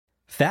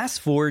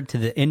Fast forward to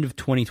the end of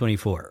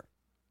 2024.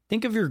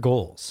 Think of your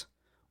goals.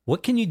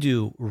 What can you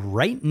do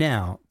right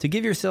now to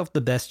give yourself the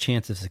best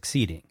chance of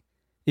succeeding?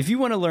 If you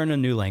want to learn a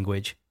new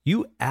language,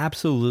 you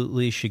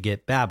absolutely should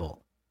get Babbel.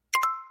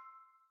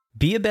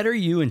 Be a better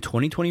you in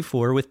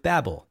 2024 with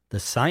Babbel, the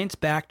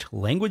science-backed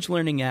language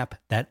learning app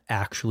that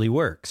actually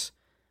works.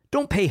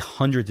 Don't pay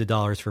hundreds of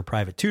dollars for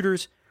private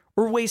tutors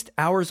or waste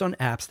hours on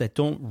apps that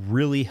don't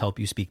really help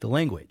you speak the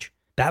language.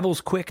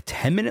 Babbel's quick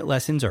 10-minute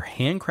lessons are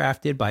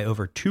handcrafted by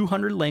over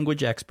 200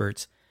 language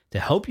experts to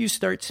help you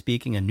start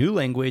speaking a new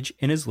language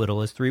in as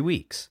little as 3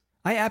 weeks.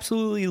 I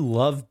absolutely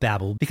love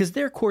Babbel because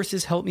their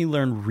courses help me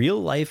learn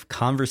real-life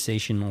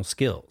conversational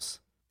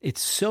skills.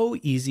 It's so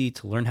easy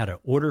to learn how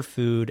to order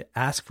food,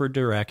 ask for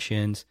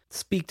directions,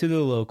 speak to the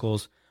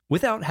locals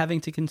without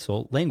having to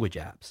consult language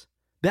apps.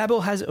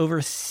 Babbel has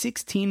over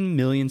 16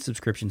 million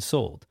subscriptions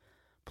sold.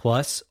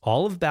 Plus,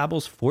 all of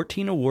Babbel's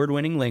 14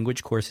 award-winning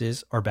language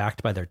courses are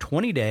backed by their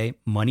 20-day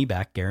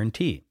money-back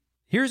guarantee.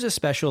 Here's a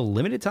special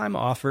limited-time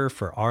offer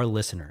for our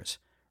listeners.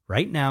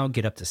 Right now,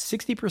 get up to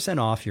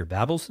 60% off your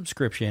Babbel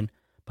subscription,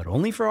 but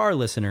only for our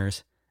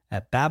listeners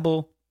at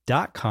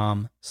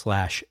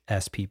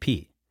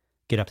babbel.com/SPP.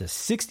 Get up to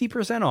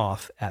 60%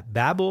 off at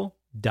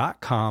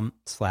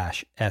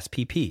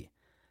babbel.com/SPP.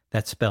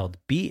 That's spelled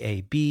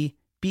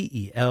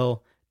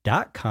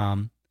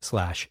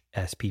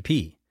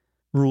BABBEL.com/SPP.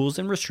 Rules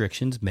and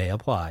restrictions may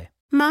apply.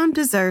 Mom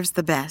deserves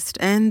the best,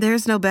 and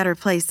there's no better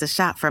place to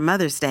shop for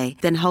Mother's Day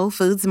than Whole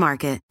Foods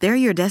Market. They're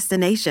your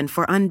destination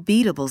for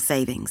unbeatable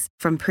savings,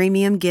 from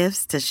premium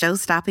gifts to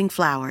show-stopping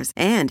flowers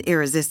and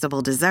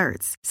irresistible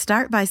desserts.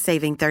 Start by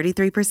saving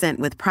 33%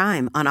 with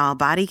Prime on all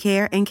body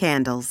care and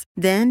candles.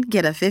 Then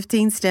get a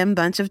 15-stem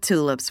bunch of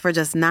tulips for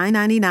just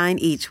 $9.99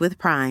 each with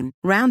Prime.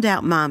 Round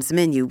out Mom's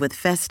menu with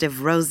festive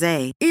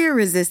rosé,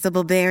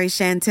 irresistible berry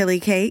chantilly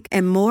cake,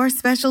 and more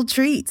special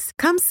treats.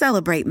 Come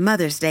celebrate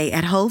Mother's Day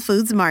at Whole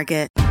Foods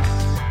Market.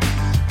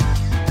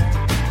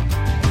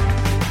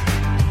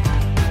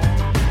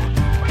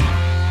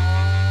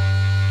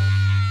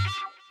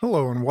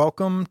 Hello and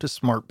welcome to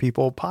Smart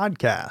People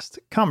Podcast,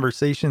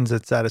 conversations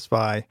that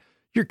satisfy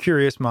your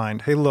curious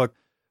mind. Hey, look,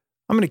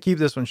 I'm going to keep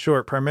this one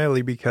short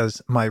primarily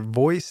because my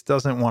voice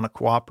doesn't want to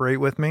cooperate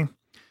with me,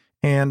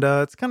 and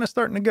it's kind of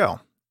starting to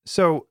go.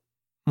 So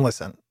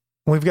listen,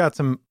 we've got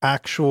some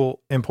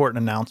actual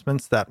important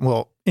announcements that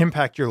will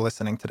impact your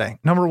listening today.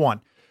 Number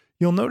one,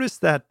 you'll notice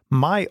that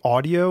my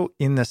audio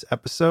in this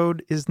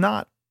episode is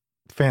not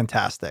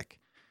fantastic.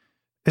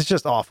 It's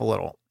just off a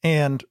little.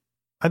 And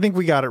I think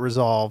we got it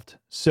resolved.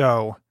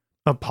 So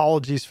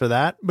apologies for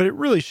that, but it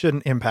really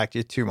shouldn't impact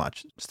you too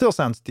much. Still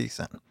sounds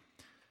decent.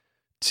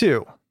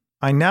 Two,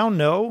 I now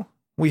know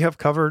we have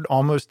covered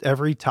almost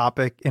every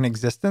topic in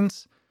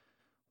existence.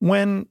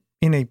 When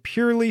in a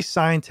purely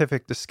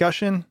scientific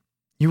discussion,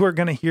 you are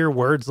going to hear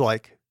words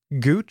like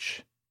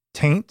gooch,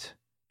 taint,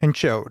 and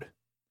chode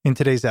in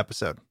today's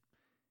episode.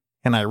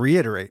 And I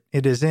reiterate,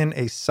 it is in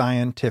a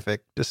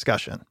scientific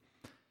discussion.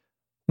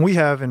 We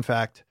have, in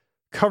fact,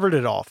 covered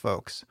it all,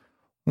 folks.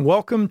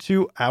 Welcome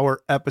to our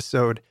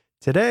episode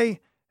today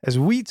as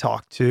we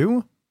talk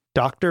to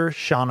Dr.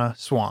 Shanna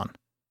Swan.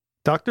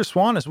 Dr.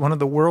 Swan is one of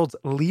the world's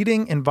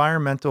leading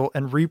environmental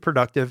and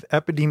reproductive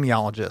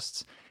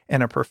epidemiologists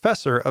and a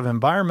professor of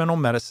environmental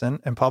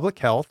medicine and public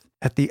health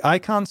at the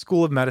Icahn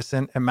School of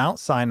Medicine at Mount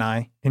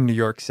Sinai in New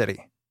York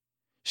City.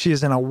 She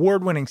is an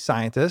award-winning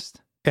scientist,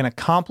 an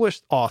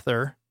accomplished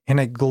author, and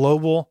a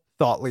global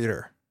thought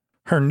leader.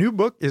 Her new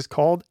book is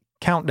called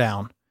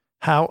Countdown: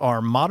 How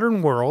Our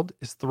Modern World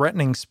is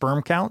Threatening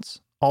Sperm Counts,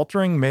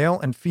 Altering Male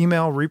and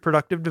Female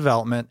Reproductive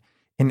Development,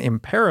 and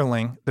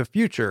Imperiling the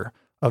Future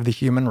of the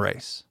Human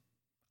Race.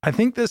 I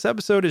think this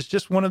episode is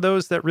just one of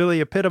those that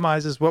really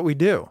epitomizes what we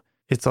do.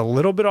 It's a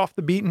little bit off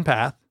the beaten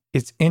path.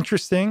 It's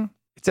interesting.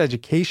 It's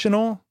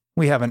educational.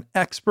 We have an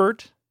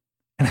expert.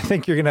 And I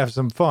think you're going to have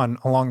some fun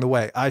along the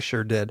way. I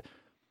sure did.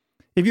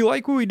 If you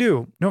like what we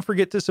do, don't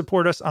forget to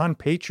support us on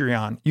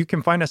Patreon. You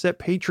can find us at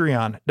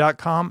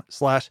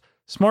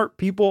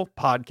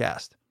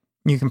patreon.com/smartpeoplepodcast.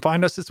 You can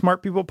find us at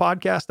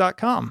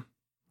smartpeoplepodcast.com.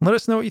 Let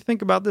us know what you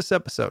think about this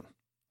episode.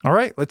 All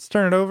right, let's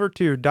turn it over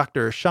to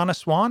Dr. Shanna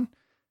Swan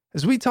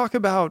as we talk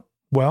about,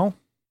 well,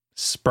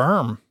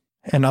 sperm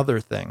and other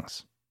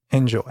things.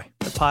 Enjoy.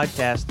 The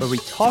podcast where we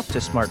talk to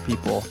smart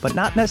people, but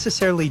not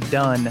necessarily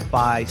done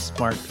by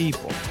smart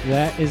people.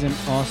 That is an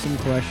awesome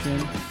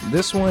question.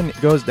 This one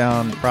goes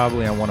down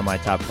probably on one of my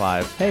top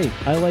 5. Hey,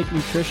 I like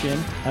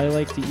nutrition. I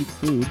like to eat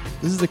food.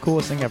 This is the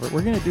coolest thing ever.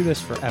 We're going to do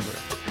this forever.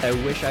 I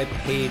wish I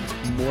paid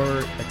more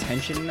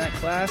attention in that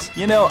class.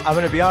 You know, I'm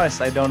going to be honest,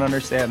 I don't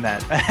understand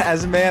that.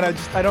 As a man,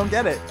 I don't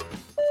get it.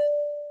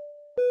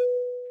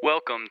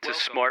 Welcome to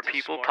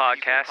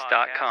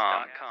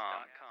smartpeoplepodcast.com.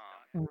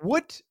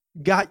 What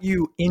got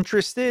you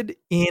interested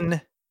in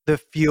the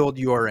field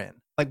you're in?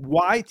 Like,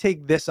 why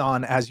take this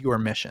on as your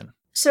mission?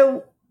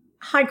 So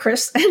Hi,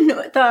 Chris. And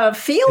the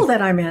field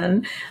that I'm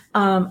in,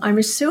 I'm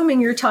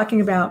assuming you're talking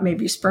about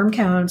maybe sperm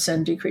counts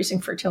and decreasing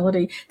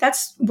fertility.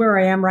 That's where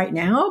I am right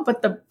now.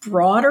 But the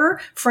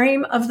broader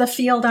frame of the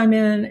field I'm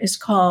in is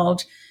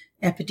called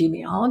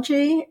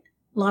epidemiology.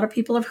 A lot of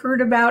people have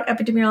heard about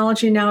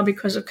epidemiology now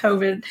because of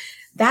COVID.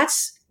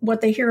 That's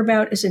what they hear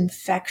about is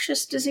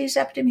infectious disease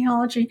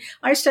epidemiology.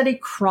 I study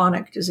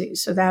chronic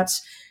disease. So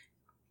that's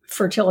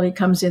fertility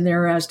comes in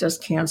there, as does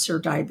cancer,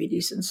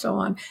 diabetes, and so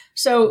on.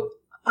 So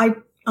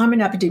I'm an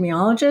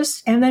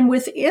epidemiologist. And then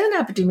within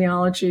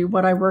epidemiology,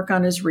 what I work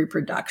on is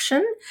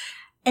reproduction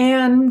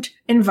and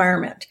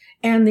environment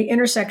and the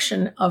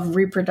intersection of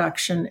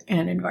reproduction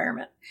and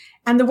environment.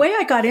 And the way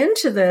I got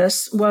into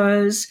this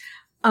was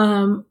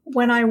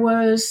when I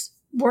was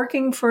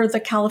working for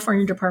the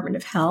California Department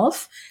of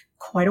Health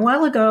quite a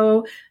while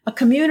ago. A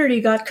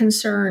community got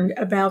concerned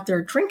about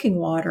their drinking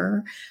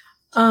water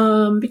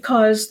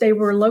because they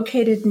were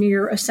located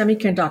near a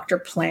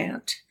semiconductor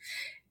plant.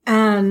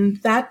 And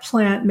that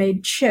plant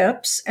made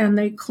chips, and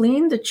they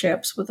cleaned the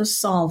chips with a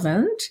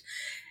solvent,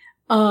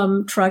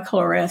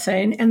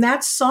 trichloroethane, and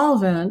that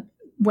solvent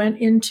went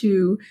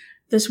into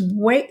this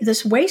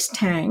waste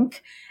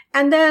tank.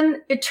 And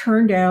then it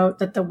turned out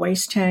that the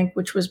waste tank,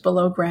 which was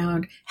below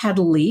ground, had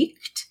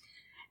leaked,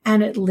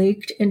 and it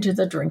leaked into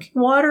the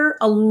drinking water,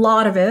 a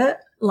lot of it,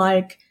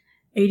 like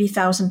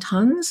 80,000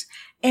 tons.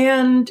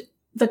 And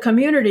the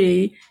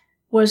community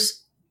was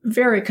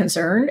very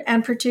concerned,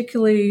 and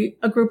particularly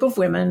a group of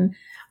women,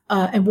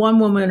 and one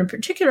woman in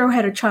particular who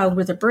had a child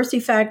with a birth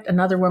defect,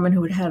 another woman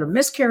who had had a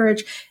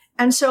miscarriage.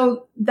 And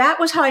so that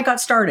was how I got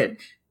started.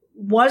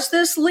 Was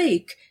this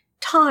leak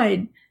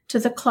tied to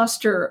the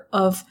cluster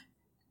of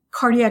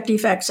cardiac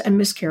defects and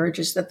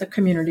miscarriages that the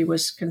community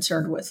was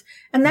concerned with?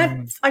 And that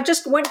I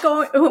just went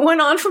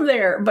on from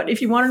there. But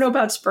if you want to know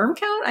about sperm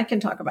count, I can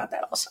talk about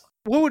that also.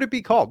 What would it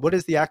be called? What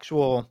is the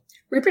actual...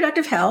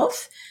 Reproductive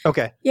health.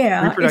 Okay.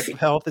 Yeah. Reproductive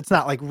health. It's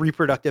not like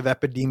reproductive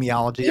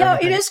epidemiology. Yeah,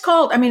 it is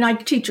called. I mean, I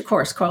teach a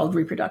course called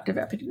reproductive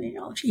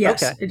epidemiology.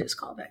 Yes, okay. It is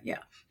called that. Yeah.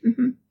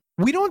 Mm-hmm.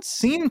 We don't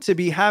seem to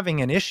be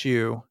having an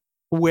issue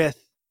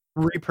with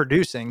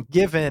reproducing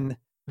given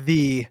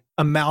the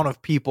amount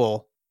of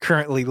people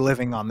currently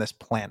living on this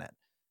planet.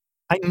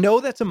 I know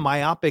that's a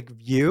myopic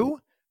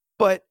view,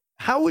 but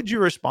how would you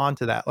respond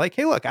to that? Like,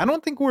 hey, look, I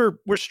don't think we're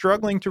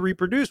struggling to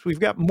reproduce. We've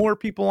got more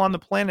people on the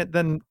planet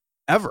than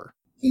ever.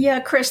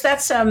 Yeah, Chris,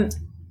 that's a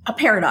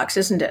paradox,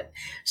 isn't it?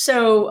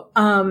 So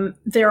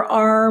there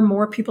are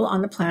more people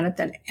on the planet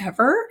than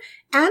ever.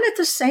 And at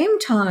the same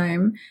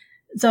time,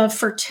 the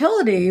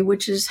fertility,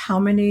 which is how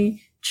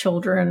many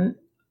children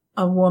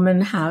a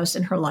woman has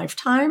in her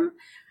lifetime,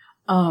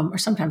 or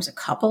sometimes a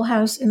couple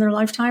has in their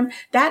lifetime,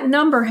 that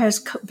number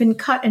has been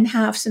cut in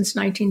half since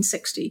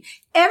 1960.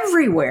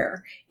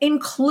 Everywhere,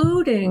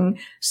 including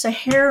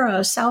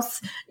Sahara,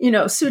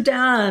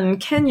 Sudan,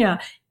 Kenya.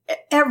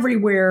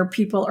 Everywhere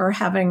people are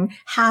having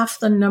half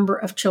the number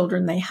of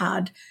children they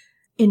had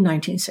in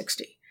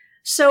 1960.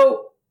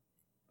 So,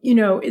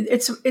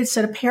 it's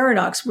a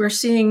paradox. We're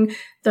seeing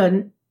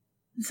the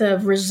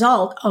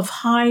result of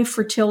high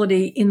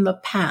fertility in the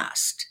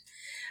past.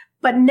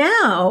 But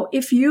now,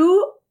 if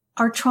you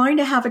are trying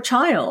to have a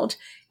child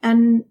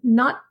and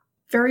not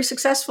very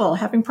successful,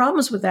 having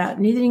problems with that,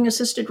 needing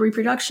assisted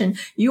reproduction,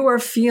 you are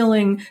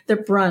feeling the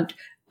brunt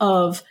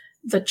of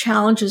the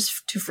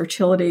challenges to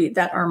fertility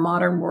that our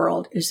modern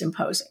world is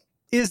imposing.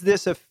 Is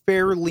this a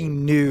fairly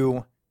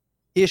new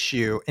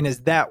issue? And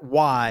is that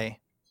why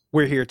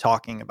we're here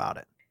talking about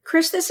it?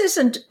 Chris, this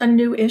isn't a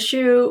new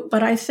issue,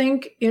 but I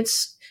think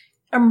it's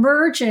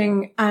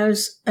emerging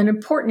as an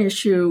important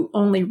issue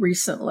only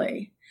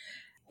recently.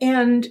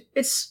 And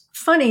it's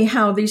funny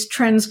how these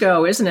trends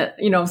go, isn't it?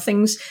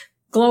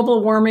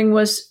 Global warming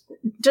was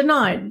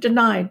denied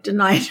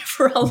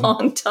for a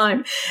long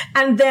time.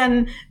 And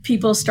then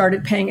people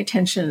started paying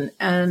attention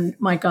and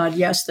my God,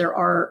 yes, there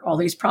are all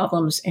these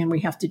problems and we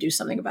have to do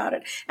something about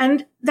it.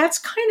 And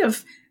that's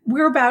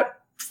we're about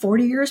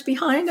 40 years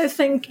behind, I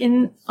think,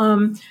 in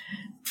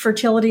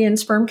fertility and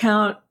sperm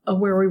count of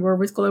where we were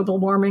with global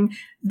warming.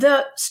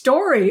 The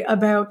story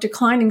about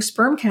declining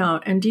sperm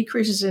count and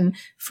decreases in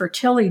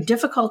fertility,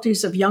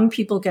 difficulties of young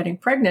people getting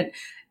pregnant,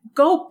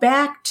 go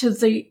back to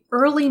the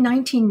early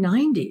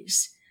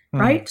 1990s,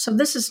 right? So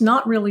this is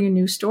not really a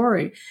new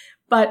story,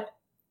 but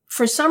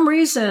for some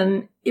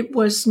reason it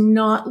was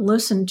not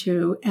listened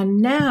to. And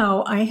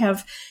now I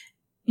have,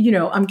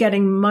 I'm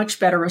getting much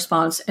better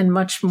response and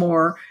much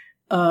more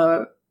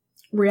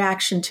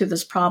reaction to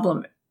this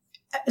problem.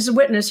 As a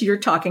witness, you're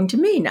talking to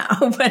me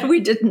now when we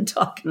didn't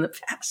talk in the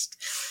past.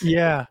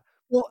 Yeah.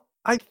 Well,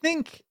 I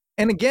think,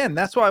 and again,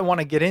 that's why I want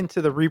to get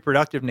into the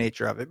reproductive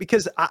nature of it,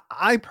 because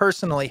I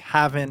personally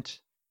haven't.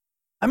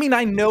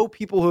 I know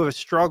people who have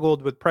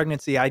struggled with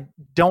pregnancy. I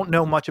don't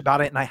know much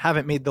about it, and I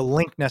haven't made the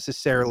link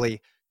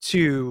necessarily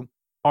to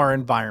our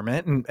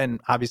environment.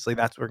 And obviously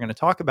that's what we're going to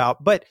talk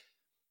about. But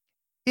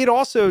it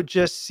also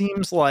just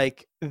seems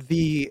like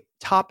the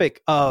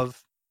topic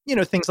of,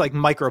 things like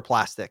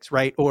microplastics,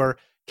 right? Or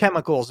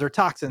chemicals or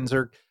toxins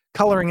or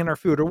coloring in our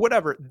food or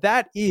whatever,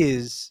 that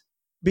is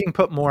being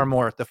put more and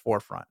more at the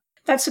forefront.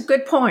 That's a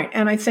good point.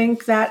 And I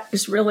think that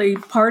is really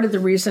part of the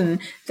reason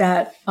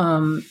that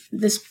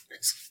this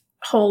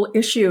whole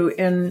issue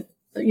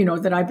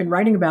that I've been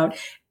writing about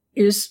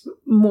is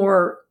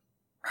more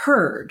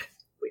heard.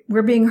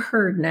 We're being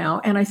heard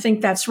now. And I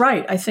think that's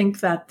right. I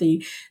think that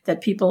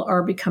that people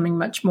are becoming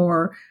much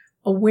more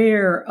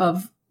aware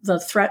of the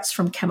threats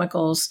from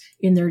chemicals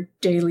in their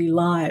daily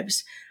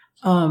lives.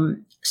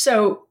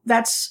 So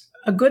that's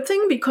a good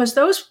thing because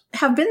those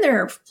have been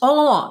there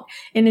all along.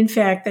 And in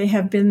fact, they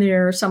have been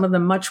there, some of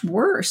them much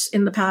worse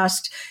in the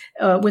past,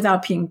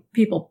 without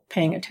people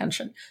paying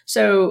attention.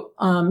 So,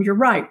 you're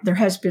right. There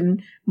has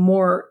been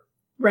more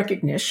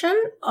recognition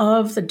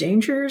of the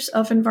dangers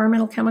of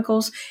environmental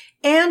chemicals.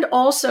 And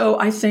also,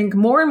 I think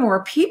more and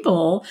more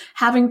people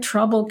having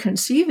trouble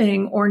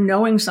conceiving or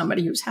knowing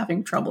somebody who's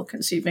having trouble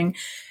conceiving.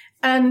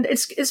 And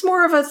it's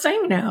more of a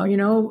thing now,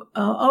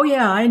 oh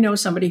yeah, I know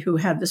somebody who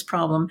had this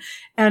problem.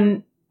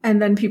 And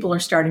then people are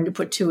starting to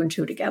put two and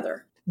two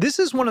together. This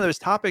is one of those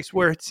topics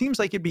where it seems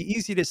like it'd be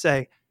easy to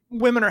say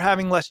women are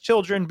having less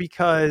children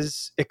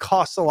because it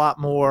costs a lot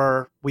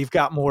more. We've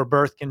got more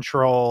birth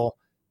control.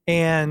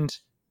 And,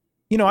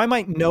 I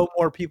might know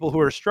more people who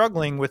are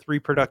struggling with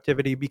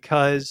reproductivity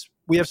because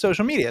we have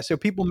social media. So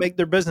people make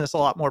their business a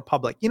lot more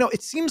public.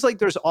 It seems like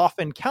there's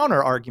often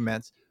counter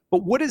arguments,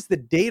 but what does the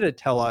data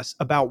tell us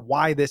about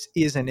why this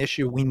is an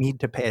issue we need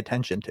to pay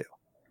attention to?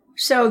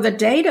 So the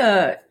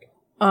data,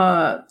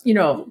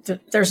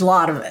 there's a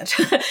lot of it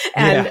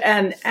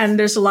and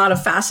there's a lot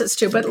of facets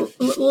to it.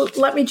 But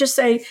let me just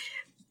say,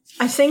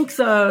 I think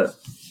the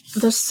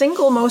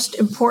single most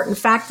important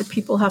fact that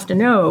people have to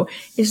know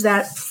is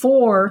that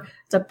for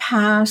the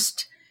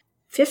past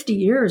 50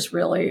 years,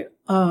 really,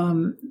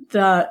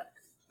 the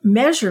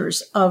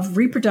measures of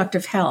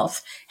reproductive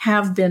health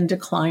have been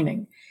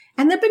declining.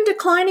 And they've been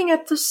declining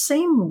at the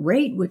same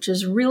rate, which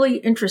is really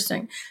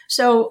interesting.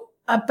 So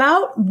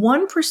about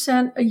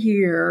 1% a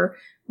year,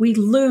 we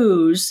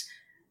lose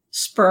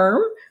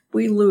sperm,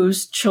 we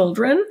lose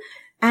children,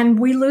 and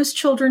we lose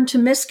children to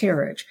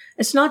miscarriage.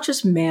 It's not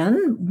just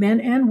men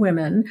and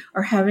women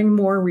are having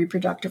more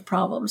reproductive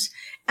problems.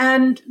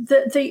 And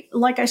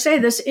like I say,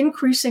 this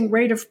increasing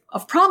rate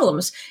of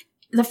problems,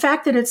 the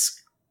fact that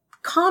it's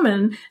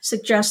common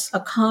suggests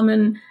a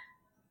common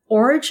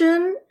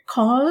origin,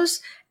 cause,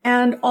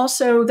 and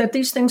also that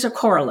these things are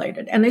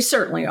correlated, and they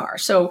certainly are.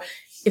 So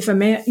if a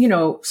man,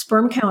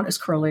 sperm count is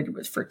correlated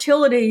with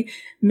fertility,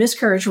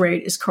 miscarriage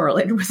rate is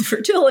correlated with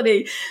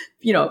fertility,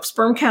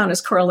 sperm count is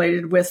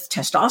correlated with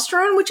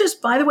testosterone, which is,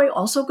 by the way,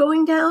 also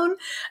going down,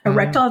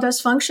 erectile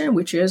dysfunction,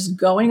 which is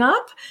going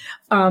up,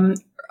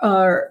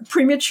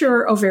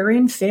 premature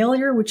ovarian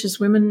failure, which is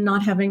women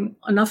not having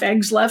enough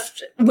eggs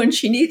left when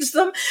she needs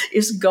them,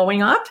 is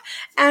going up.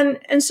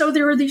 And so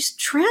there are these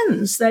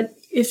trends that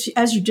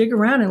as you dig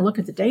around and look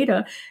at the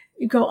data,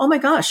 you go, oh my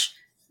gosh,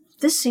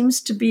 this seems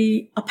to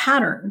be a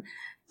pattern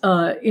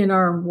in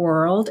our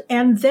world.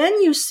 And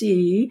then you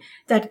see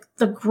that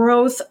the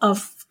growth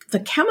of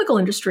the chemical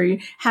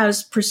industry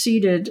has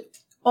proceeded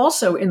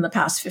also in the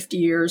past 50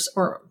 years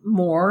or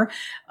more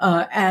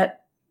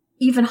at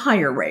even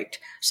higher rate.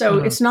 So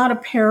it's not a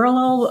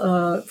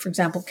parallel. For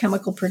example,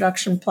 chemical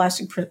production,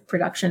 plastic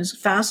production is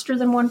faster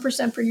than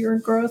 1% per year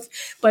in growth,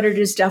 but it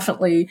is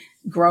definitely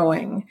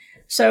growing.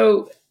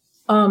 So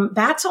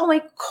that's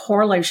only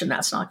correlation.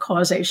 That's not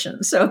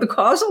causation. So the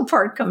causal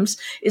part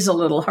is a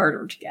little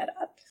harder to get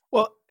at.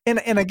 Well, and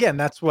again,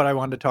 that's what I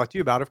wanted to talk to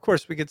you about. Of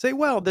course, we could say,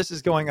 well, this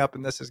is going up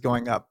and this is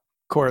going up,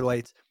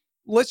 correlates.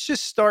 Let's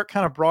just start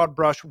kind of broad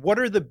brush. What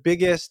are the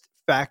biggest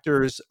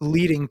factors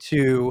leading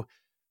to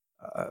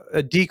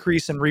a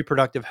decrease in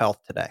reproductive health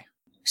today?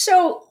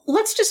 So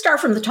let's just start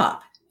from the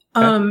top.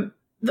 Okay.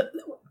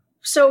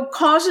 So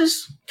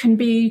causes can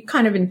be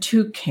kind of in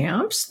two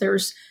camps.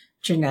 There's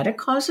genetic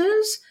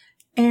causes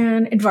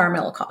and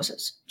environmental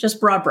causes,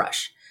 just broad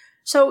brush.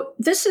 So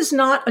this is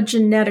not a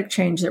genetic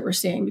change that we're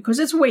seeing because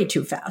it's way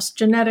too fast.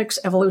 Genetics,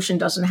 evolution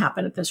doesn't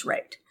happen at this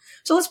rate.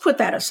 So let's put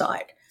that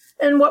aside.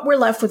 And what we're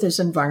left with is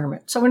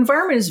environment. So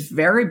environment is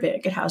very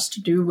big. It has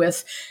to do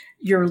with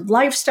your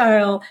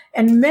lifestyle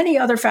and many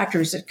other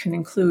factors that can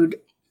include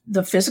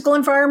the physical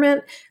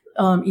environment,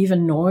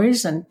 even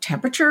noise and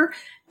temperature.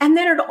 And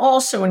then it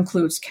also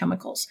includes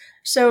chemicals.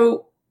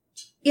 So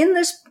in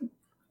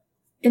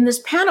this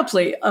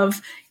panoply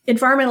of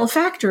environmental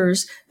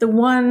factors, the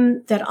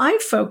one that I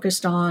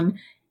focused on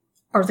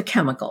are the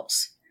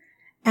chemicals.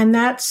 And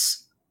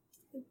that's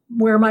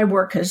where my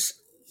work has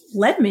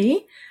led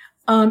me.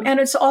 And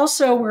it's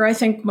also where I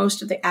think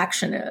most of the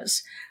action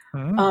is.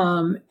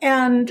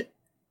 And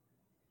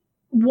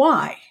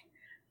why?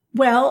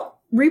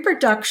 Well,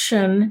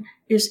 reproduction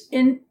is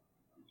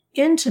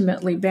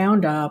intimately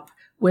bound up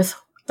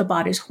with the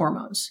body's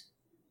hormones,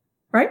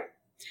 right?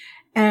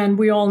 And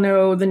we all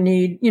know the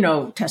need,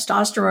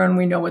 testosterone,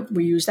 we know what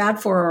we use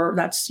that for.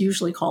 That's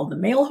usually called the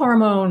male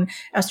hormone,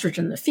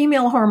 estrogen, the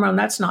female hormone.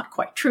 That's not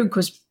quite true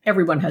because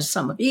everyone has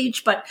some of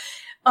each, but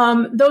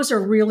those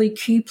are really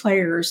key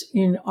players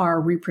in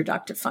our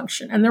reproductive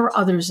function. And there are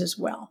others as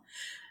well.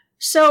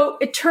 So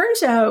it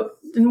turns out,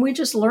 and we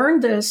just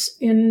learned this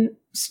in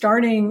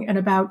starting in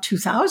about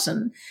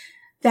 2000,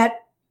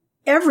 that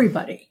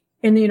everybody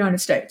in the United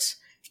States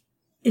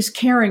is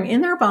carrying in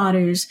their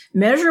bodies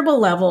measurable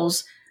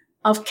levels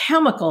of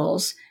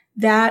chemicals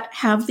that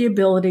have the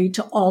ability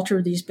to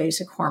alter these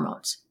basic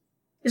hormones.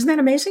 Isn't that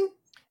amazing?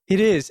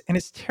 It is, and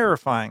it's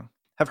terrifying.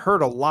 I've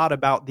heard a lot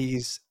about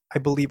these, I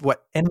believe,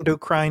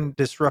 endocrine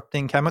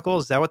disrupting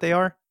chemicals. Is that what they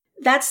are?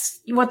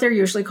 That's what they're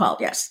usually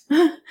called, yes.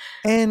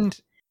 And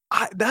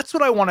that's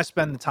what I want to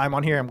spend the time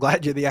on here. I'm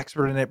glad you're the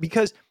expert in it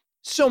because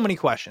so many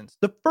questions.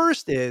 The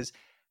first is,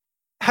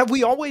 have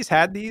we always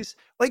had these?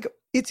 Like,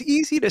 it's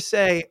easy to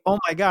say, oh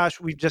my gosh,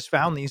 we've just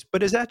found these,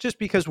 but is that just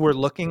because we're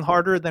looking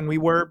harder than we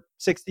were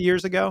 60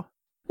 years ago?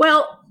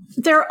 Well,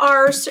 there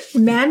are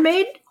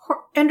man-made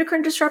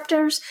endocrine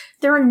disruptors.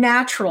 There are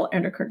natural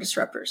endocrine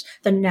disruptors.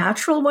 The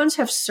natural ones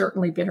have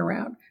certainly been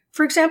around.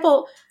 For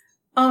example,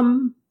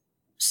 I'm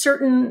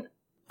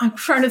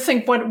trying to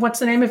think what's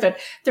the name of it.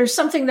 There's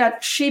something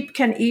that sheep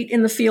can eat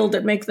in the field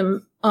that make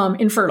them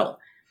infertile.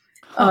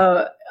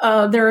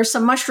 There are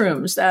some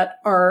mushrooms that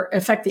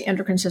affect the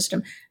endocrine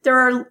system. There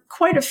are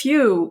quite a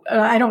few.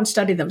 I don't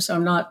study them, so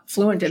I'm not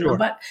fluent in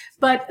them,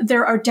 but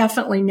there are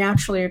definitely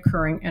naturally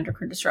occurring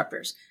endocrine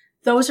disruptors.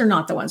 Those are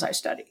not the ones I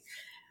study.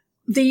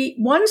 The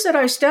ones that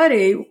I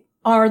study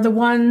are the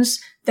ones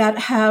that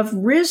have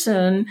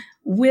risen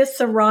with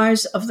the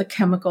rise of the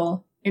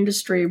chemical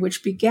industry,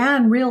 which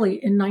began really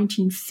in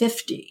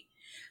 1950.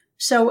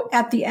 So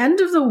at the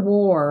end of the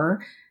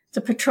war,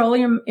 the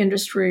petroleum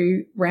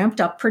industry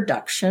ramped up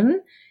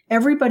production.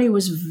 Everybody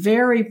was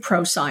very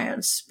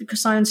pro-science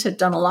because science had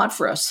done a lot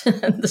for us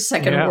in the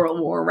Second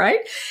World War, right?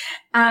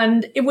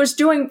 And it was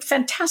doing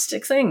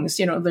fantastic things,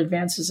 the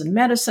advances in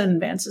medicine,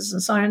 advances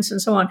in science,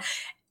 and so on.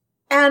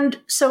 And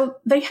so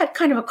they had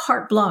kind of a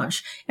carte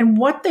blanche. And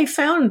what they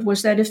found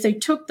was that if they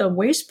took the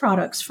waste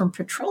products from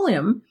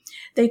petroleum,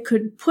 they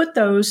could put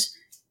those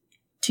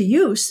to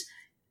use,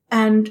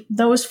 and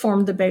those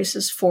formed the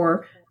basis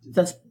for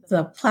the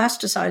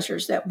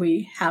plasticizers that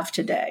we have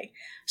today.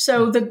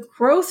 So the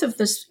growth of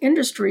this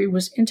industry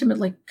was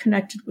intimately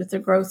connected with the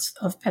growth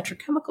of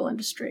petrochemical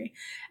industry,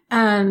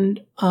 and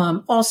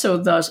also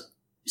the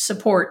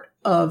support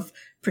of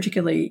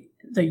particularly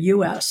the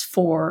U.S.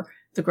 for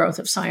the growth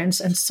of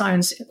science,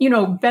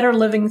 better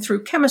living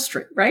through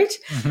chemistry, right?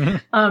 Mm-hmm.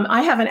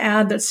 I have an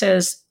ad that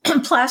says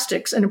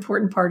plastics an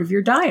important part of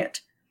your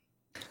diet,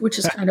 which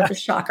is kind of a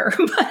shocker.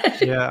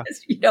 But,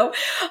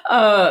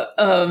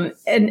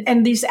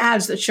 and these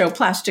ads that show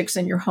plastics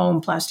in your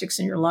home, plastics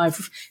in your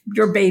life,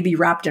 your baby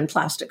wrapped in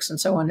plastics and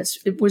so on.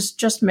 It was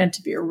just meant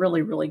to be a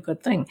really, really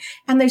good thing.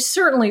 And they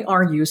certainly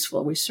are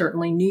useful. We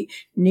certainly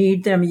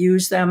need them,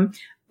 use them,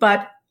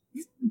 but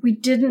we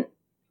didn't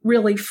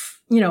really,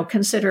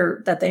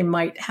 consider that they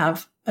might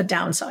have a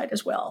downside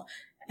as well.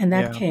 And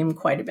that came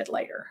quite a bit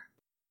later.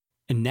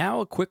 And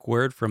now a quick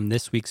word from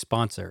this week's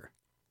sponsor.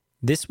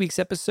 This week's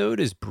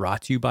episode is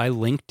brought to you by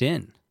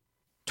LinkedIn.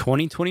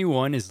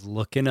 2021 is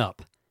looking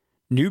up.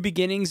 New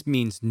beginnings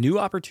means new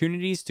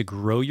opportunities to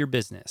grow your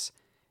business.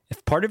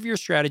 If part of your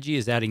strategy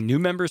is adding new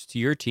members to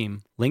your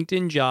team,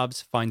 LinkedIn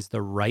Jobs finds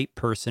the right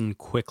person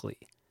quickly.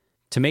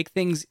 To make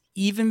things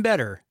even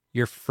better,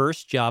 your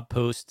first job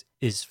post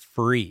is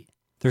free.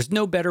 There's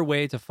no better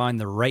way to find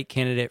the right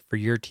candidate for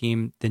your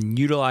team than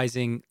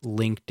utilizing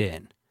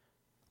LinkedIn.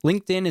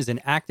 LinkedIn is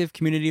an active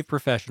community of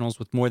professionals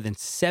with more than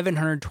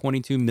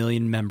 722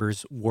 million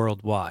members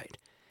worldwide.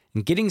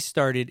 And getting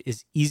started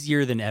is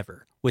easier than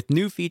ever, with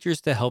new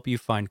features to help you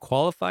find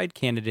qualified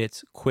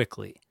candidates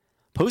quickly.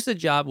 Post a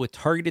job with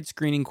targeted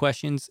screening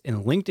questions,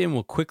 and LinkedIn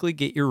will quickly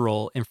get your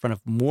role in front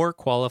of more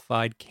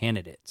qualified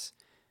candidates.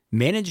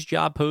 Manage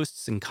job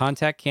posts and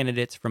contact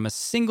candidates from a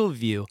single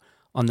view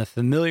on the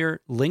familiar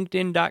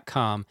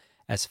LinkedIn.com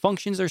as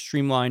functions are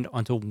streamlined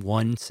onto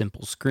one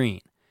simple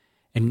screen.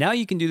 And now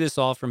you can do this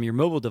all from your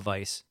mobile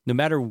device, no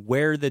matter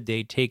where the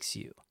day takes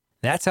you.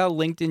 That's how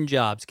LinkedIn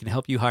Jobs can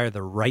help you hire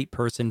the right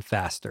person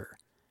faster.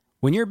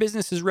 When your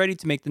business is ready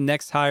to make the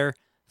next hire,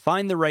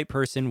 find the right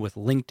person with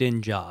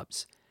LinkedIn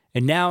Jobs.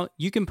 And now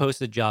you can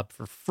post a job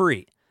for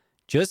free.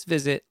 Just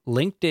visit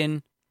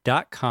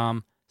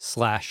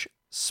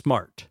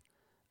linkedin.com/smart.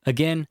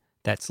 Again,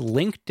 that's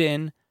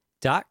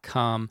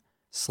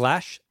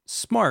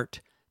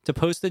linkedin.com/smart to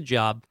post a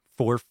job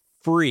for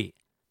free.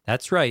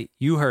 That's right,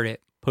 you heard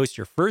it. Post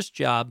your first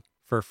job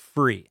for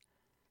free.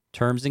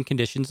 Terms and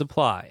conditions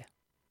apply.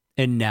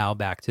 And now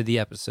back to the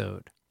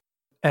episode.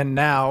 And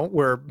now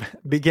we're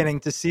beginning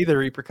to see the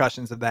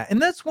repercussions of that.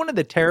 And that's one of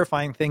the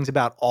terrifying things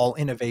about all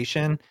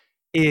innovation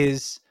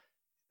is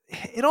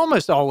it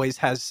almost always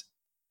has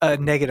a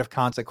negative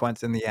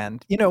consequence in the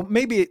end.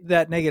 Maybe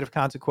that negative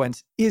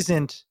consequence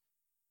isn't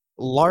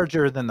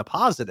larger than the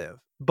positive,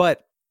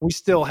 but we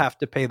still have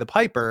to pay the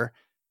piper.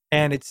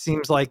 And it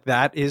seems like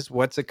that is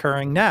what's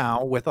occurring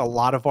now with a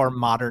lot of our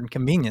modern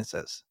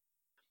conveniences.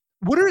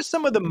 What are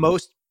some of the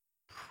most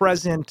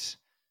present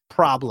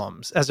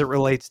problems as it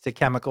relates to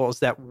chemicals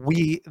that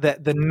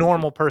the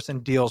normal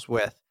person deals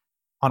with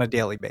on a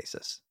daily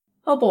basis?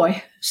 Oh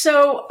boy.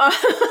 So,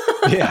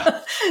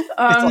 Yeah.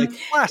 It's like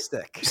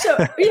plastic. So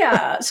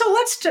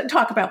let's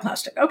talk about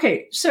plastic.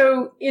 Okay.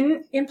 So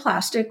in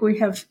plastic, we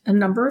have a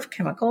number of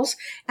chemicals,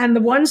 and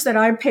the ones that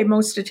I pay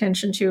most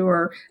attention to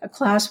are a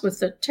class with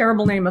the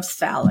terrible name of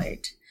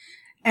phthalate.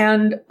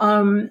 And,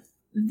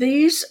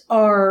 these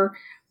are,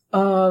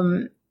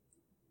 for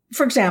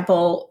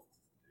example,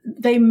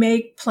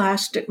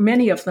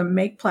 many of them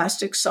make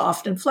plastic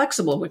soft and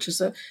flexible, which is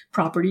a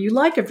property you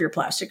like of your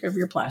plastic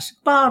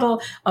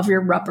bottle, of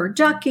your rubber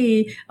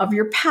ducky, of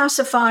your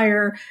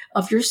pacifier,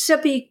 of your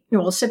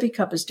sippy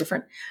cup is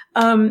different.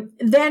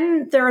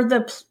 Then there are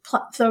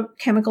the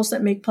chemicals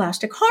that make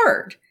plastic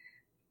hard.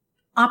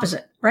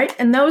 Opposite, right?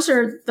 And those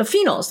are the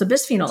phenols, the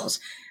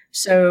bisphenols.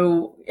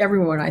 So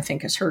everyone, I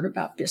think, has heard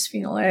about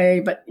bisphenol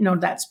A, but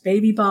that's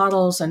baby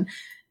bottles, and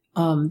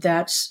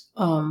that's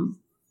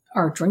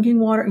our drinking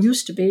water. It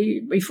used to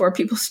be before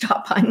people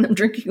stopped buying them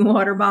drinking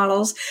water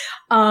bottles.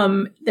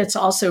 That's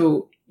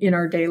also in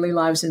our daily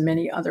lives in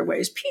many other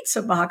ways.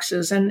 Pizza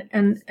boxes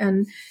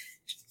and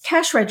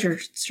cash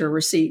register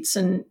receipts,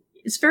 and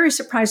it's very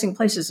surprising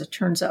places it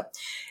turns up.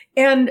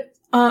 And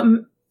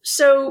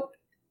so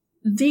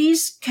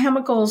these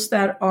chemicals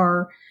that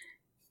are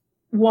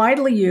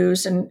widely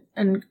used and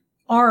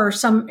are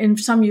in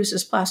some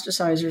uses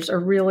plasticizers are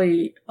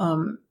really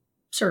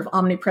sort of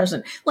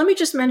omnipresent. Let me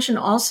just mention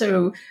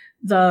also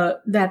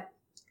that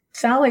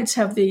phthalates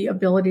have the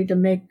ability to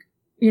make,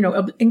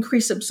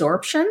 increase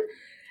absorption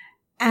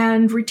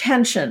and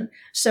retention.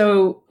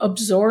 So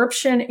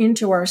absorption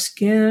into our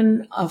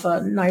skin of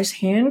a nice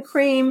hand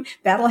cream,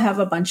 that'll have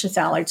a bunch of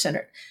phthalates in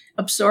it.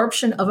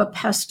 Absorption of a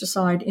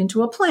pesticide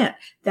into a plant,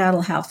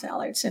 that'll have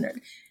phthalates in it.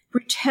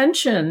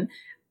 Retention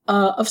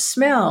of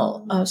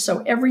smell,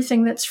 so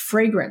everything that's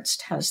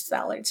fragranced has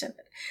phthalates in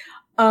it.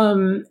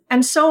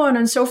 And so on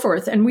and so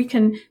forth. And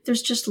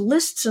there's just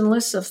lists and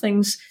lists of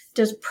things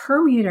that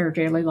permeate our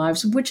daily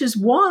lives, which is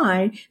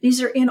why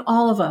these are in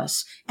all of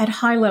us at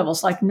high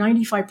levels. Like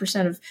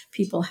 95% of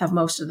people have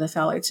most of the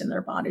phthalates in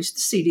their bodies. The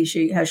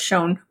CDC has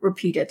shown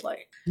repeatedly.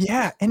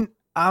 Yeah. And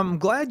I'm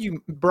glad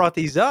you brought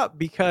these up,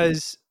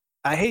 because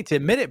I hate to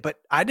admit it,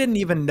 but I didn't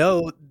even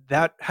know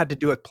that had to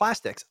do with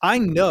plastics.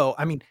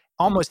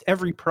 Almost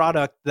every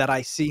product that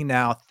I see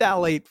now,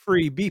 phthalate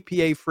free,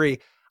 BPA free,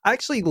 I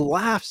actually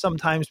laugh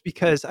sometimes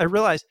because I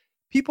realize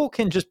people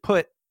can just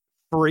put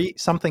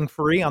something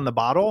free on the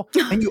bottle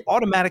and you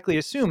automatically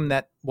assume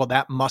that, well,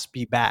 that must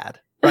be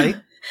bad, right?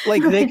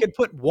 Like they could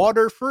put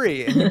water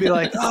free and you'd be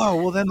like, oh,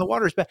 well, then the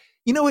water's bad.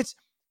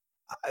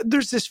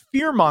 There's this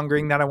fear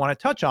mongering that I want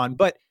to touch on,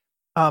 but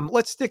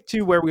let's stick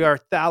to where we are,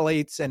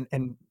 phthalates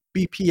and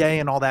BPA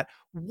and all that.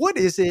 What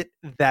is it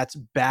that's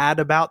bad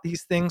about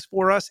these things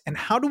for us, and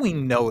how do we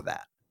know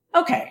that?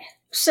 Okay.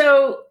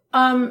 So,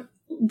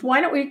 why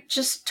don't we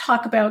just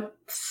talk about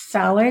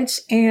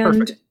phthalates? And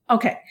Perfect.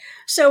 Okay.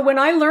 So when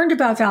I learned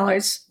about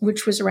phthalates,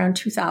 which was around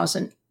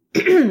 2000,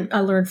 I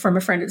learned from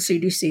a friend at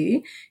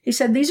CDC. He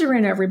said, these are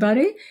in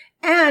everybody.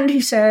 And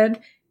he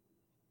said,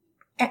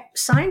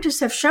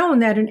 scientists have shown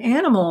that in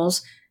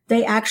animals,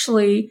 they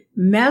actually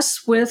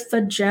mess with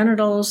the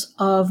genitals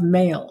of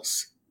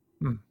males.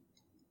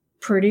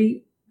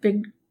 Pretty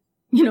big,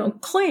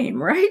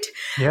 claim, right?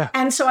 Yeah.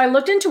 And so I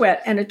looked into it,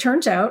 and it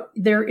turns out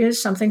there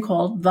is something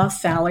called the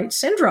phthalate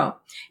syndrome,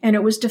 and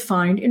it was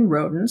defined in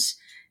rodents.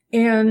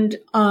 And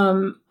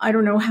I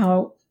don't know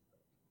how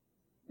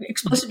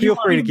explicit. Feel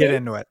free to get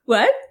into it.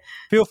 What?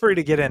 Feel free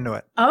to get into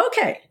it.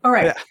 Okay. All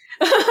right.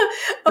 Yeah.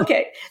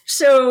 Okay.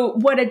 So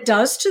what it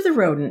does to the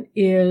rodent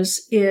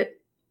is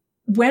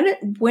when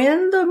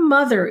the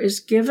mother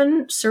is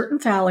given certain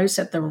phthalates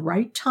at the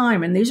right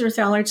time, and these are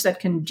phthalates that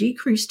can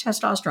decrease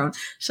testosterone,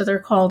 so they're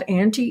called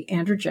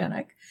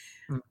anti-androgenic.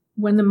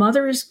 When the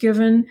mother is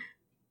given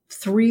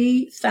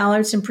 3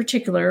 phthalates in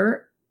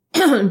particular,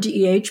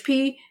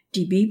 DEHP,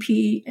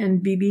 DBP,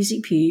 and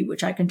BBZP,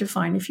 which I can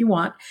define if you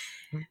want,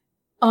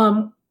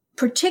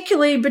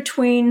 particularly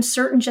between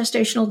certain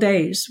gestational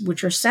days,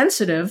 which are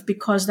sensitive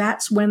because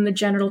that's when the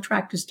genital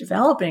tract is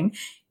developing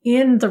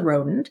in the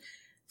rodent,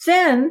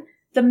 then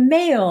the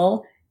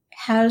male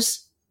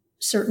has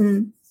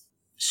certain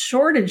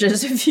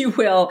shortages, if you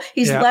will.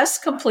 He's less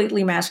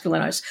completely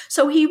masculinized.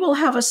 So he will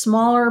have a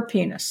smaller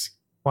penis.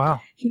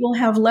 Wow. He will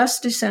have less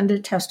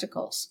descended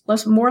testicles,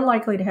 more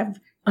likely to have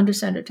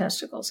undescended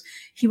testicles.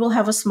 He will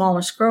have a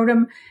smaller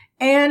scrotum.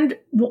 And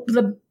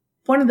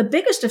one of the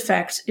biggest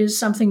effects is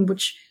something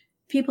which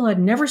people had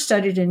never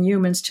studied in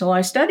humans till I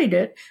studied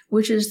it,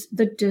 which is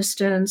the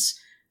distance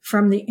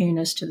from the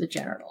anus to the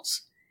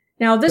genitals.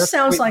 Now, this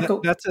sounds like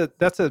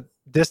that's a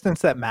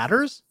distance that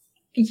matters?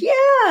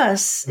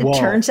 Yes. It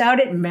turns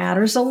out it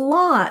matters a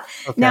lot.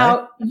 Okay.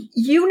 Now,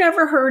 you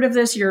never heard of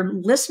this. Your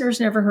listeners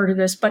never heard of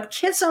this, but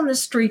kids on the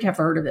street have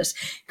heard of this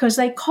because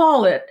they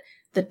call it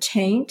the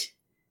taint.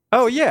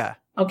 Oh, yeah.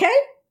 Okay.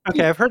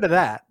 Okay. I've heard of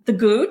that. The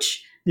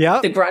gooch.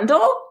 Yeah. The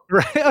grundle.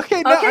 Right.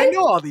 Okay. No, I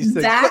know all these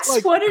things.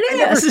 That's what it is.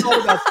 I never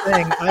thought about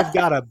saying I've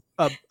got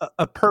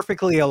a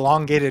perfectly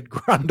elongated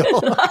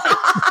grundle.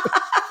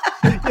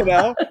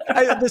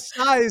 The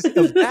size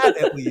of that,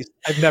 at least,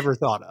 I've never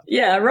thought of.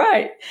 Yeah,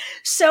 right.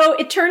 So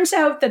it turns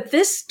out that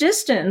this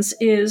distance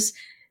is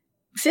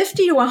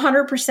 50 to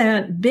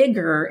 100%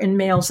 bigger in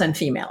males than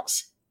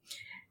females.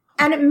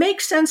 And it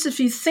makes sense if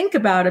you think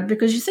about it,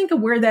 because you think of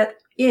where that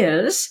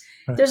is.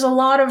 Right. There's a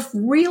lot of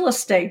real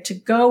estate to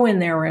go in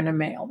there in a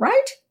male,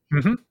 right?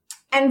 Mm-hmm.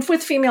 And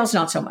with females,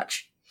 not so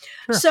much.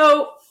 Sure.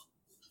 So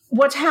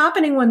what's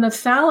happening when the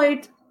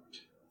phthalates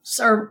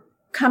are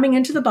coming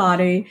into the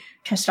body,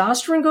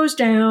 testosterone goes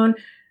down,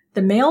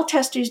 the male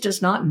testes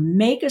does not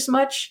make as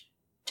much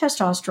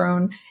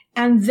testosterone,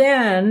 and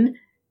then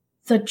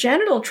the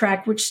genital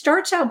tract, which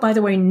starts out, by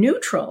the way,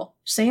 neutral,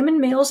 same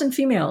in males and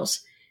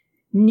females,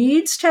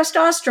 needs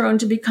testosterone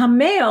to become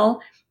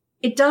male.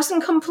 It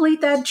doesn't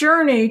complete that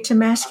journey to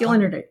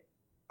masculinity.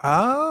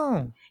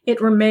 Oh. It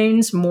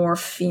remains more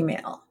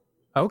female.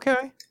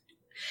 Okay.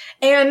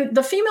 And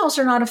the females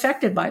are not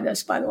affected by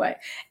this, by the way.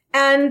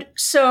 And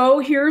so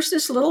here's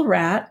this little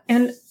rat,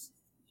 and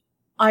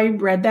I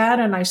read that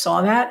and I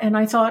saw that and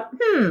I thought,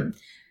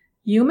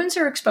 humans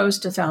are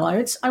exposed to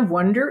phthalates. I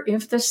wonder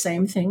if the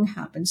same thing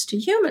happens to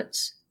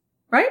humans,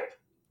 right?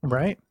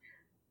 Right.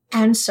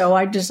 And so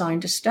I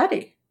designed a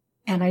study,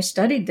 and I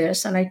studied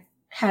this, and I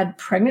had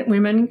pregnant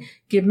women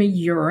give me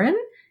urine,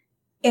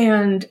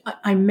 and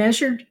I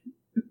measured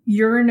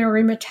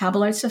urinary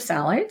metabolites of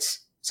phthalates.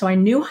 So I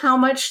knew how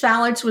much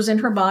phthalates was in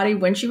her body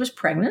when she was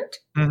pregnant.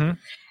 Mm-hmm.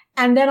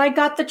 And then I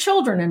got the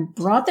children and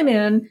brought them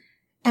in.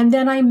 And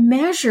then I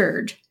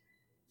measured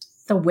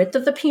the width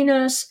of the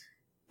penis,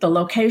 the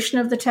location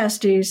of the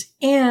testes,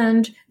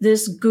 and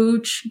this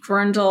gooch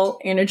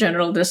grundle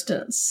anogenital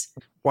distance.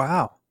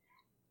 Wow.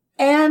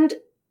 And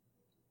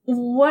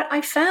what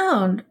I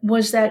found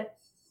was that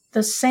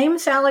the same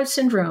phthalate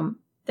syndrome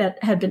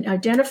that had been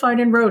identified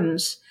in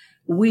rodents,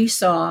 we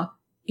saw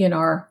in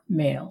our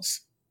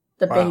males.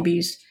 The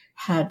babies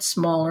had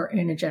smaller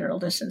anogenital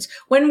distance.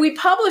 When we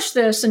published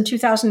this in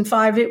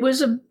 2005, it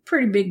was a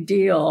pretty big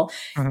deal.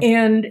 Mm-hmm.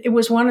 And it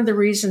was one of the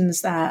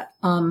reasons that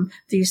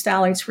these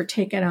phthalates were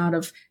taken out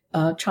of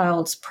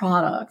child's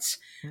products.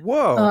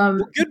 Whoa.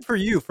 Well, good for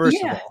you, first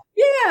of all.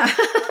 Yeah.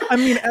 I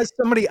mean, as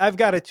somebody, I've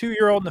got a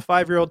 2-year-old and a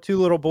 5-year-old, 2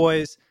 little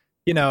boys,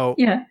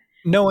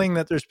 knowing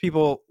that there's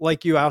people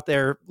like you out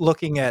there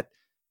looking at,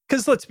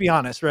 because let's be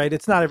honest, right?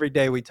 It's not every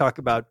day we talk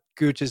about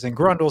gooches and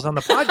grundles on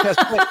the podcast,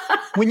 but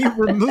when you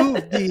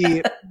remove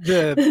the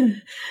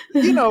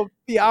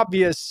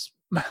obvious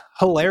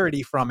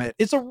hilarity from it,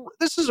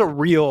 this is a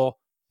real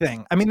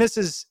thing. I mean,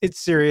 it's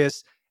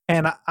serious,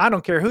 and I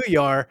don't care who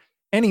you are.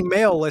 Any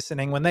male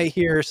listening, when they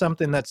hear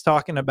something that's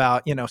talking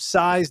about,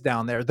 size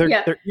down there,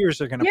 their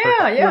ears are going to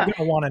perk up. They're going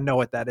to want to know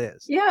what that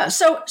is. Yeah.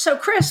 So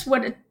Chris,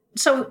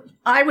 so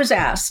I was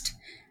asked,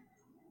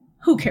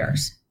 who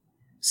cares?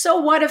 So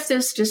what if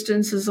this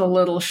distance is a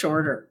little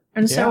shorter?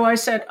 And so I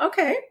said,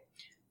 okay,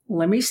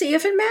 let me see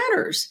if it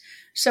matters.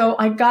 So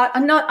I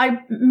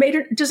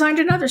designed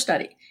another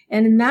study.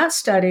 And in that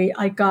study,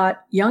 I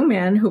got young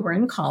men who were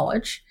in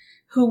college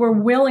who were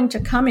willing to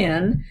come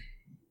in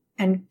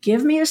and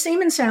give me a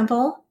semen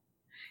sample.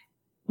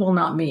 Well,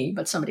 not me,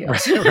 but somebody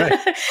else.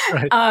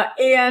 Right.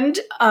 And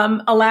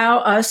allow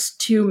us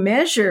to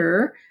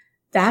measure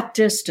that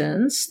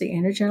distance, the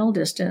anogenital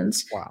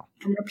distance,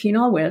 and their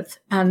penile width.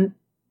 And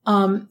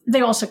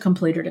they also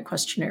completed a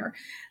questionnaire.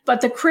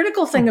 But the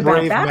critical thing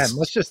about that,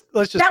 let's just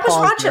that was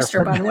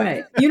Rochester, by the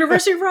way,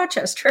 University of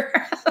Rochester.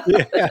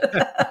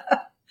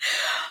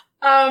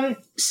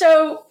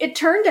 So it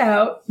turned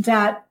out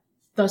that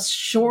the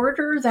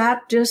shorter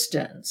that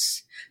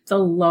distance, the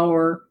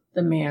lower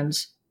the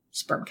man's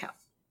sperm count.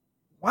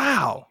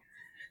 Wow.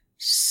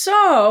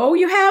 So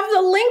you have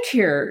the link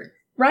here,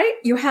 right?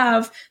 You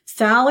have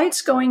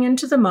phthalates going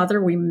into the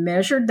mother. We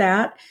measured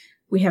that.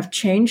 We have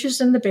changes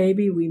in the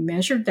baby. We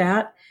measured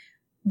that.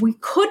 We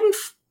couldn't,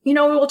 it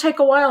will take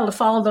a while to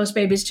follow those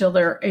babies till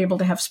they're able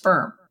to have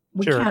sperm.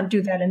 We can't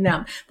do that in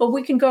them. But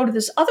we can go to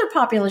this other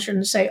population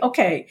and say,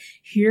 okay,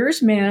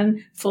 here's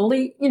men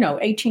fully,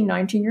 18,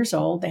 19 years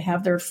old. They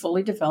have their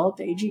fully developed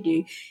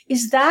AGD.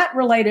 Is that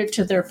related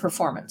to their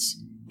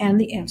performance? And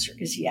the answer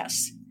is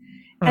yes.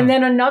 And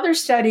then another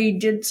study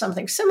did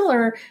something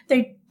similar.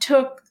 They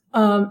took,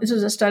 this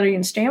was a study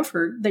in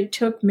Stanford. They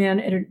took men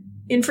at an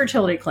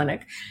infertility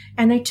clinic,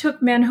 and they took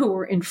men who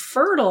were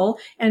infertile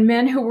and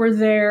men who were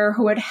there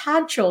who had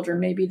had children.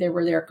 Maybe they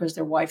were there because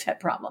their wife had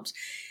problems.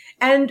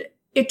 And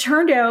it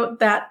turned out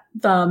that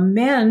the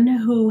men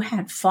who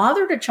had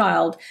fathered a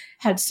child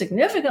had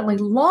significantly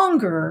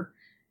longer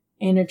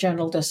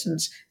anogenital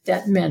distance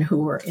than men who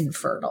were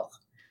infertile.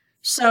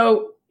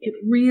 So it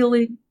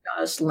really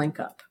does link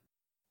up.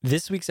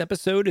 This week's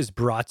episode is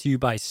brought to you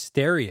by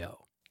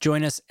Stereo.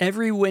 Join us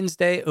every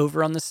Wednesday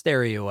over on the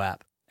Stereo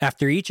app.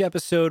 After each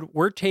episode,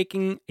 we're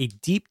taking a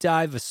deep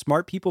dive of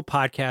Smart People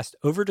podcast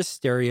over to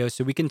Stereo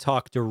so we can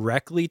talk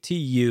directly to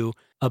you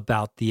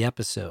about the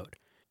episode.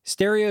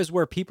 Stereo is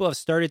where people have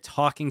started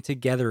talking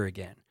together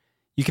again.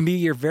 You can be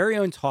your very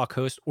own talk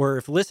host, or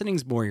if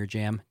listening's more your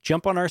jam,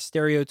 jump on our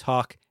Stereo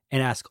Talk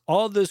and ask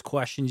all of those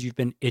questions you've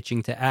been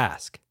itching to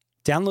ask.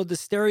 Download the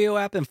Stereo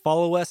app and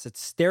follow us at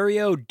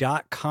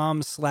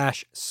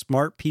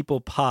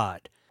stereo.com/smartpeoplepod,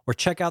 or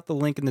check out the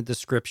link in the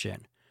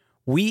description.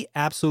 We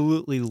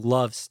absolutely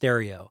love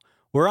Stereo.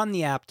 We're on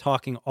the app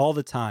talking all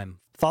the time.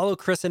 Follow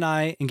Chris and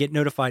I and get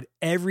notified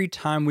every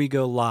time we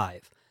go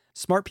live.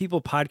 Smart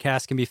People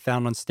Podcast can be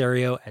found on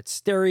Stereo at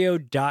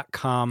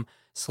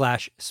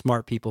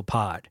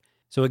stereo.com/smartpeoplepod.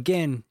 So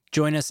again,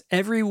 join us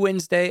every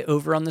Wednesday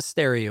over on the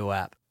Stereo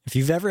app. If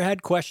you've ever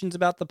had questions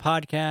about the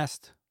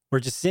podcast or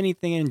just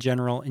anything in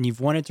general, and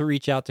you've wanted to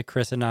reach out to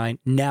Chris and I,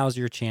 now's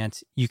your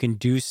chance. You can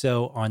do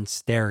so on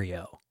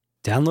Stereo.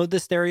 Download the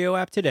Stereo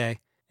app today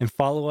and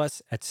follow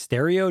us at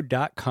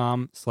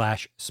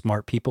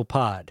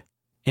stereo.com/smartpeoplepod.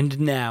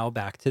 And now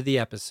back to the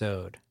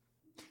episode.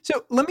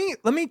 So let me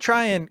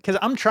try and, because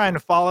I'm trying to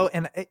follow,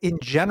 and in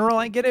general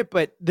I get it,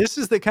 but this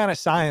is the kind of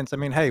science. I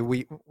mean, hey,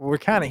 we're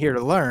kind of here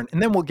to learn,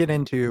 and then we'll get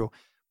into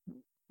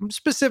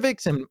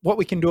specifics and what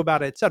we can do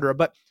about it, et cetera.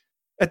 But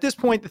at this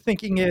point, the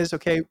thinking is,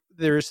 okay,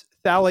 there's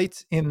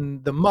phthalates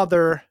in the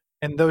mother,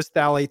 and those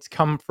phthalates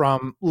come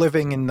from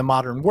living in the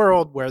modern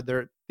world where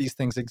these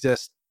things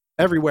exist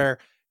everywhere.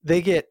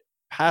 They get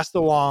passed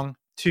along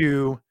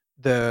to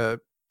the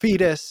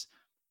fetus.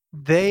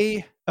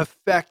 They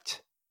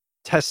affect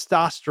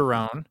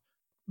testosterone.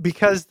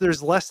 Because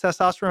there's less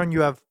testosterone,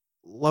 you have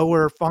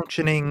lower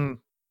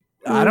functioning.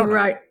 I don't know.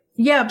 Right.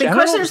 Yeah,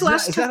 because there's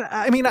less.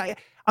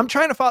 I'm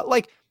trying to follow.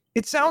 Like,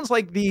 it sounds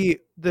like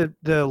the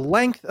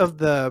length of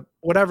the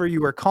whatever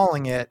you were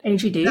calling it,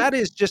 AGD. That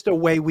is just a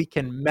way we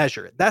can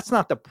measure it. That's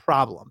not the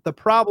problem. The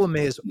problem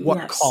is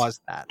what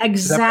caused that.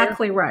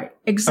 Exactly right.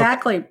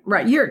 Exactly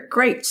right. You're a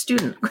great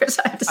student, Chris.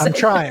 I have to say. I'm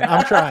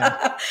trying.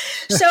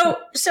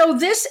 So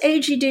this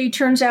AGD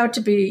turns out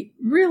to be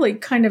really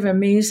kind of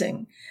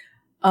amazing.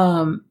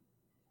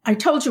 I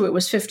told you it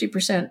was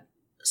 50%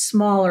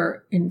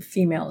 smaller in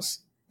females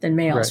than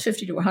males, right.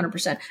 50 to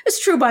 100%.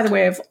 It's true, by the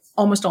way, of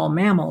almost all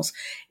mammals.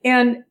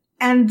 And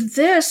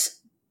this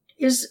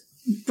is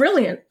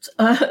brilliant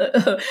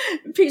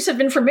piece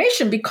of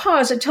information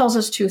because it tells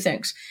us two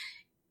things.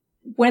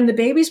 When the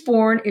baby's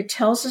born, it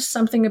tells us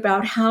something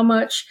about how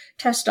much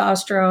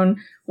testosterone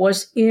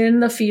was in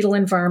the fetal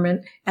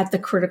environment at the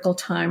critical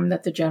time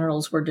that the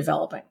genitals were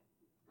developing.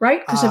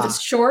 Right? Because if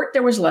it's short,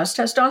 there was less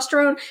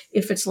testosterone.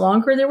 If it's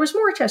longer, there was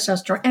more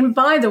testosterone. And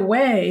by the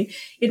way,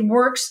 it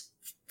works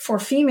for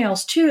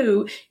females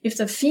too. If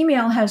the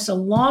female has a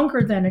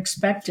longer than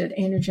expected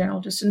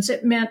anogenital distance,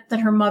 it meant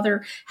that her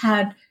mother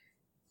had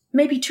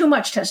maybe too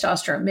much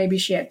testosterone. Maybe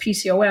she had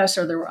PCOS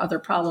or there were other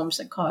problems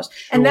that caused.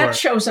 Sure. And that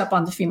shows up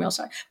on the female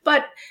side.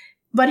 But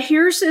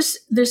here's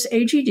this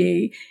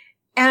AGD,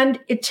 and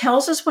it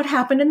tells us what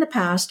happened in the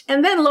past.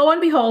 And then lo and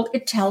behold,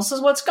 it tells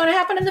us what's going to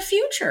happen in the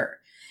future.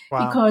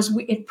 Wow. Because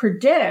it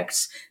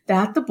predicts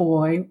that the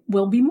boy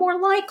will be more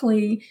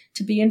likely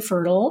to be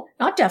infertile,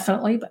 not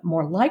definitely, but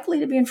more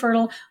likely to be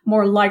infertile,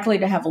 more likely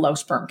to have a low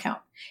sperm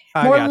count,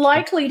 more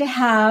likely to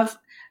have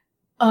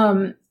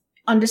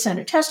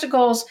undescended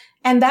testicles.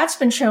 And that's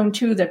been shown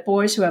too, that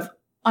boys who have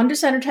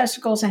undescended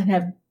testicles and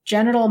have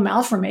genital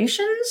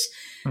malformations,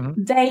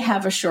 they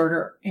have a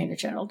shorter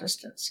anogenital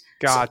distance.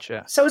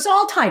 Gotcha. So it's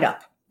all tied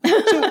up.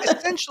 So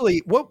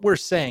essentially what we're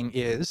saying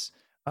is,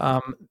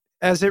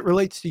 as it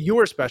relates to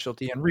your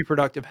specialty and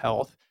reproductive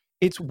health,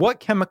 it's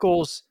what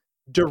chemicals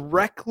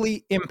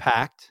directly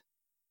impact,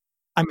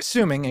 I'm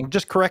assuming, and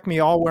just correct me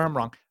all where I'm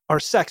wrong, are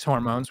sex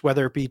hormones,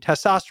 whether it be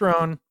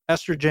testosterone,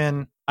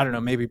 estrogen, I don't know,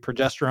 maybe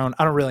progesterone,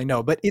 I don't really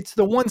know, but it's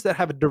the ones that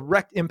have a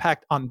direct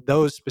impact on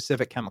those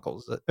specific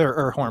chemicals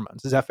or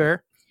hormones. Is that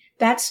fair?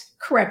 That's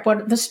correct.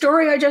 What the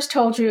story I just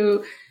told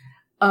you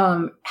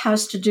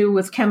has to do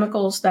with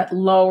chemicals that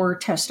lower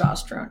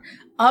testosterone.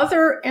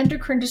 Other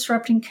endocrine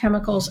disrupting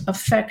chemicals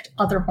affect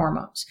other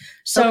hormones.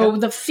 So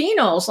the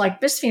phenols, like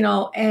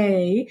bisphenol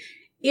A,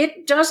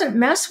 it doesn't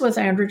mess with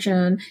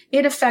androgen.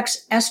 It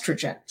affects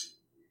estrogen.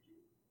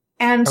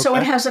 And so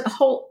it has a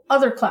whole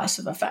other class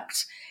of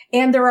effects.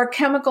 And there are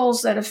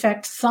chemicals that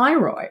affect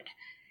thyroid.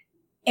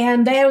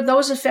 And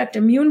those affect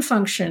immune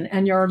function,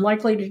 and you're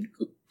likely to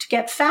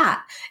get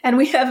fat. And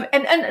we have,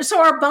 and so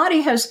our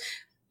body has,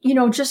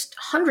 just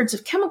hundreds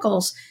of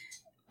chemicals,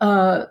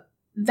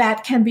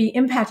 that can be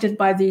impacted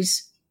by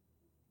these,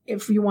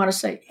 if you want to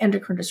say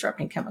endocrine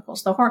disrupting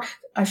chemicals.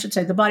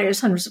 The body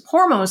has hundreds of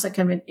hormones that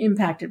can be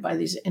impacted by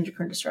these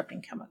endocrine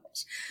disrupting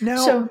chemicals.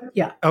 Oh,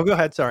 go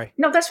ahead. Sorry.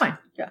 No, that's fine.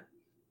 Yeah.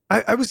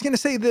 I was going to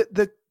say that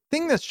the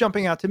thing that's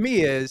jumping out to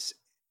me is,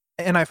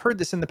 and I've heard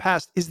this in the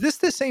past, is this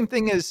the same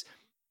thing as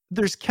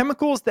there's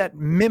chemicals that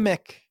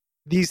mimic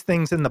these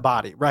things in the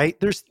body, right?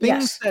 There's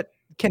things that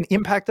can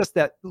impact us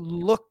that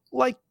look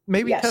like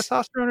maybe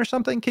testosterone or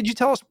something. Could you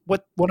tell us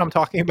what I'm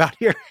talking about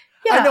here?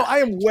 Yeah. I know I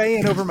am way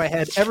in over my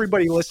head.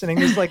 Everybody listening,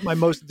 this is like my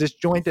most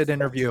disjointed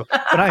interview,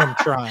 but I am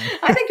trying.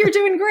 I think you're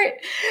doing great.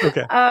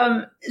 Okay.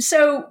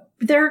 So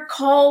they're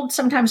called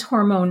sometimes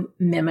hormone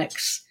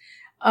mimics.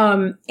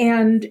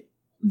 And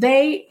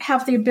they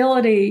have the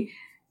ability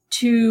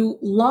to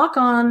lock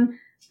on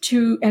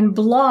to and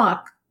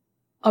block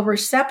a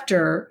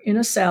receptor in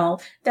a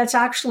cell that's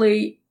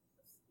actually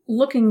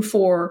looking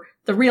for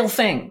the real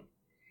thing.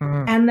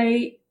 And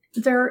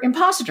they're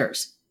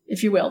imposters,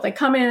 if you will. They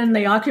come in,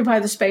 they occupy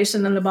the space,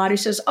 and then the body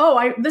says,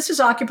 this is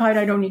occupied.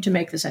 I don't need to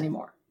make this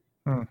anymore.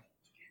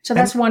 So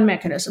that's one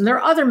mechanism. There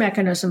are other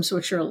mechanisms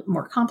which are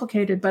more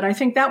complicated, but I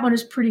think that one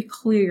is pretty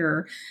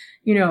clear.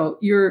 You know,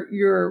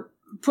 you're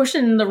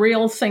pushing the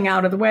real thing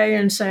out of the way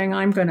and saying,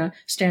 I'm going to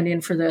stand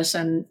in for this.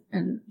 And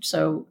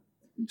so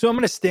I'm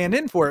going to stand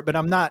in for it, but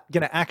I'm not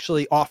going to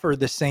actually offer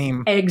the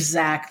same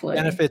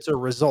benefits or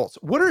results.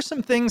 What are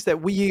some things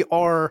that we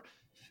are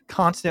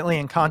constantly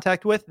in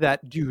contact with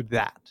that do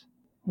that?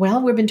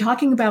 Well, we've been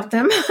talking about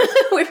them.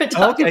 We've been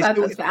talking about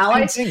the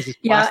phthalates.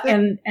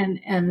 And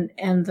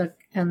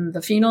the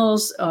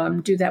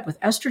phenols do that with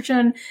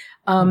estrogen.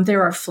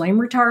 There are flame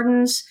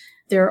retardants.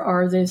 There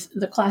are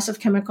the class of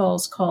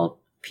chemicals called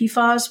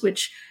PFAS,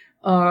 which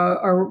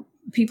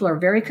people are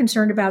very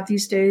concerned about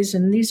these days.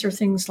 And these are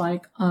things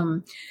like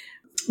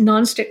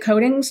nonstick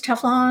coatings,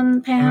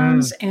 Teflon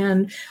pans,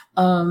 and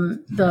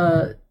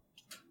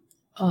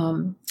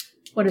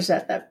what is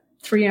that? That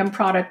 3M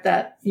product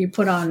that you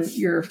put on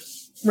your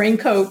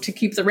raincoat to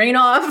keep the rain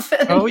off.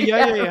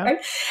 Yeah. Right?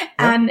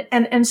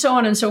 And so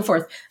on and so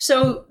forth.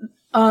 So,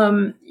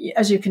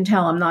 as you can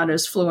tell, I'm not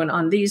as fluent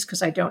on these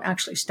because I don't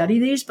actually study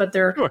these, but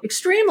they're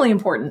extremely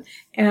important.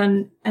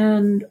 And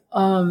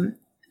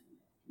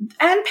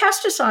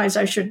pesticides,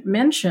 I should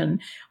mention,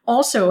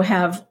 also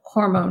have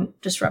hormone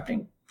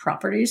disrupting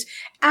properties,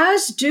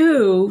 as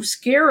do,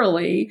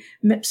 scarily,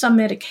 some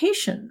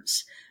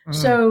medications.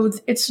 So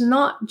it's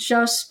not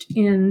just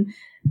in,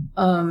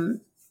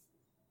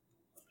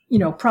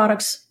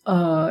 products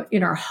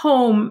in our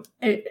home.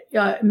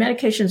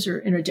 Medications are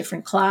in a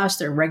different class.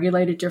 They're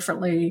regulated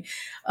differently.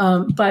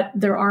 But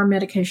there are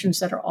medications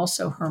that are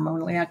also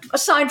hormonally active,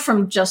 aside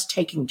from just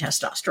taking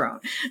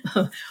testosterone,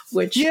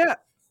 which... Yeah.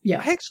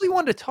 I actually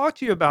wanted to talk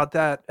to you about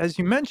that. As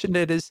you mentioned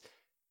it, is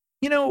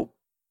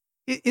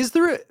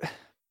there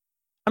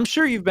I'm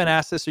sure you've been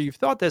asked this or you've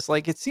thought this,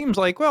 like, it seems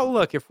like, well,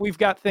 look, if we've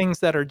got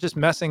things that are just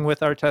messing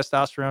with our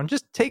testosterone,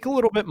 just take a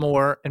little bit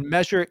more and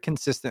measure it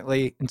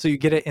consistently until you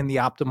get it in the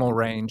optimal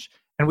range.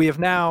 And we have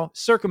now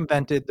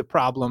circumvented the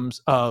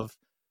problems of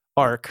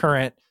our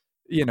current,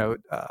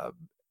 chemical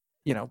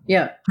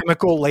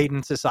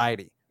laden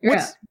society.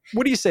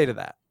 What do you say to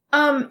that?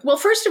 Well,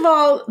 first of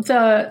all,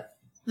 the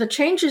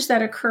changes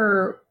that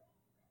occur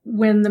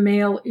when the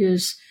male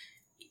is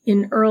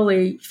in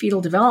early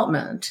fetal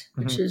development,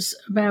 which is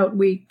about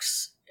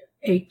weeks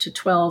 8 to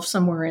 12,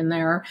 somewhere in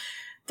there,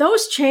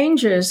 those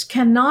changes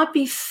cannot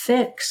be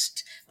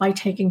fixed by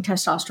taking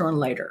testosterone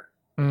later.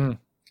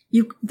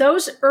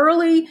 Those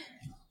early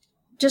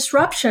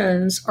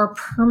disruptions are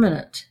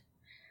permanent.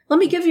 Let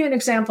me give you an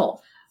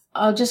example.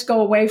 I'll just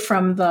go away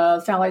from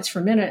the phthalates for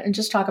a minute and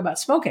just talk about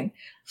smoking.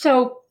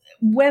 So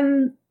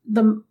when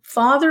the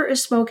father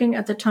is smoking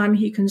at the time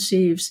he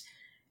conceives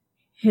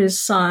his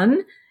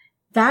son,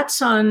 that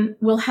son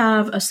will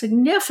have a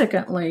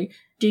significantly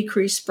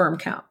decreased sperm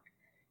count.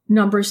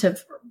 Numbers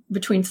have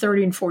between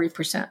 30 and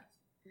 40%.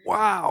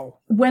 Wow.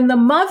 When the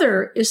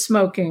mother is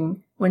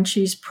smoking when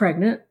she's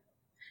pregnant,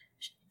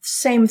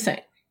 same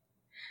thing.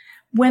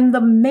 When the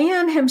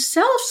man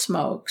himself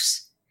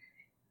smokes,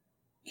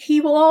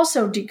 he will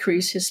also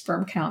decrease his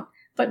sperm count,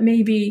 but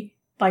maybe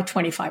by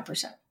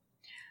 25%.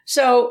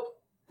 So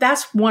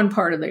that's one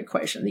part of the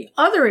equation. The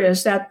other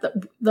is that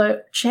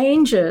the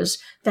changes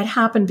that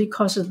happen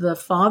because of the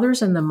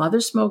father's and the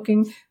mother's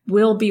smoking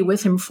will be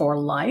with him for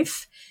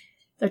life.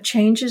 The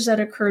changes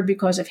that occurred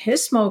because of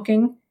his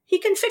smoking, he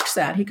can fix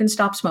that. He can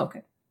stop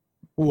smoking.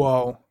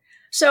 Whoa.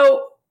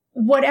 So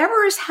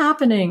whatever is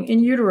happening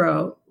in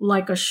utero,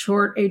 like a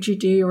short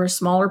AGD or a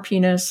smaller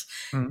penis,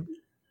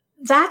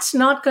 that's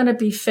not going to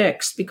be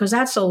fixed because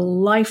that's a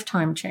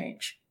lifetime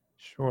change.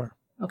 Sure.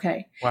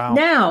 Okay. Wow.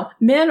 Now,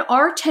 men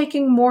are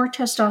taking more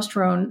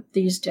testosterone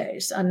these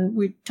days, and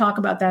we talk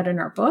about that in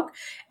our book,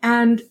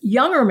 and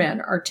younger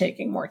men are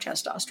taking more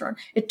testosterone.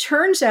 It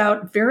turns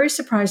out, very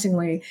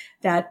surprisingly,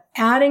 that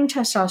adding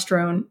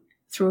testosterone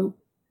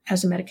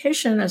as a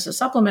medication, as a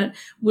supplement,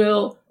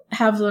 will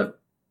have the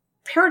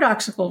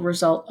paradoxical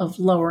result of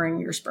lowering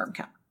your sperm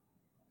count.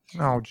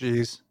 Oh,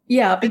 geez.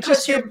 Yeah,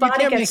 because your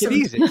body gets make it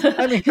easy.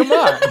 I mean, come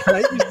on.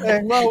 Right? You're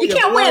saying, you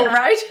can't win,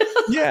 right?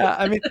 Yeah,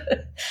 I mean.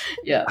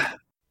 Yeah.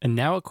 And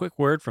now a quick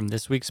word from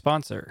this week's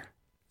sponsor.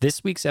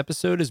 This week's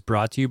episode is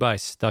brought to you by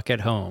Stuck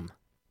at Home.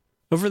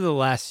 Over the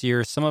last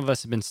year, some of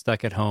us have been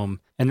stuck at home,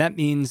 and that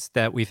means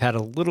that we've had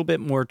a little bit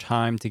more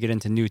time to get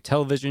into new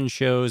television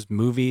shows,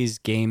 movies,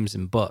 games,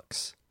 and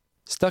books.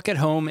 Stuck at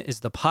Home is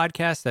the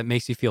podcast that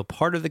makes you feel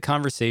part of the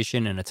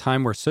conversation in a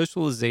time where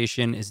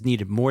socialization is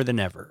needed more than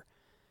ever.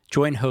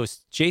 Join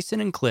hosts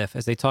Jason and Cliff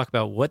as they talk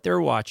about what they're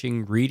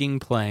watching, reading,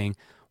 playing,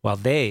 while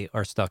they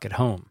are stuck at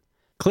home.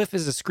 Cliff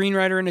is a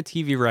screenwriter and a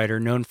TV writer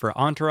known for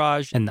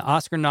Entourage and the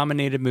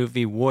Oscar-nominated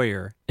movie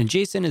Warrior, and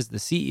Jason is the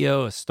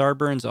CEO of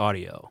Starburns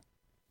Audio.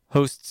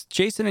 Hosts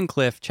Jason and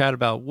Cliff chat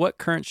about what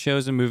current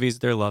shows and movies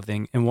they're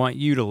loving and want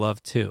you to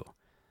love too.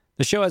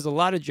 The show has a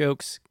lot of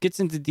jokes, gets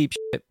into deep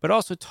shit, but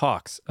also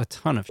talks a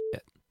ton of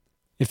shit.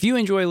 If you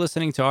enjoy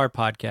listening to our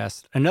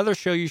podcast, another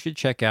show you should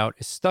check out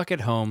is Stuck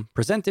at Home,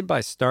 presented by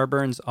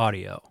Starburns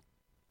Audio.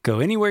 Go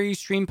anywhere you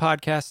stream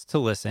podcasts to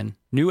listen.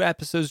 New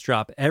episodes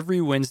drop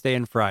every Wednesday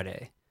and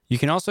Friday. You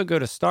can also go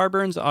to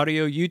Starburns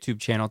Audio YouTube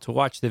channel to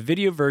watch the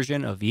video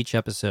version of each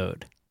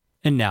episode.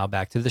 And now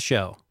back to the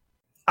show.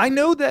 I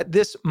know that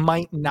this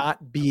might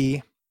not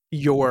be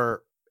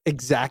your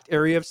exact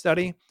area of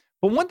study,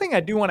 but one thing I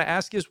do want to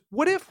ask is,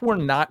 what if we're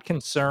not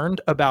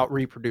concerned about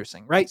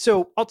reproducing, right?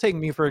 So I'll take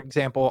me, for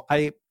example.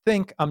 I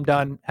think I'm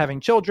done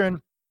having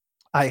children.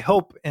 I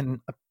hope,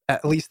 and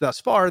at least thus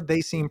far,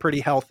 they seem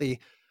pretty healthy.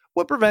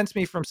 What prevents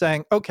me from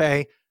saying,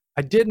 okay,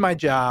 I did my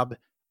job.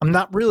 I'm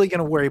not really going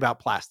to worry about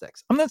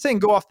plastics. I'm not saying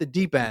go off the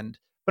deep end,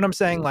 but I'm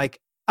saying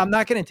like, I'm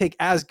not going to take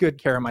as good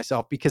care of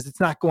myself because it's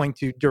not going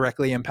to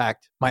directly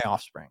impact my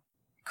offspring.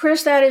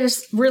 Chris, that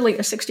is really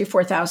a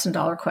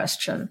 $64,000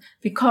 question,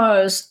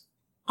 because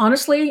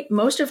honestly,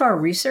 most of our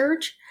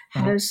research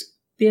has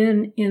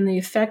been in the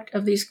effect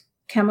of these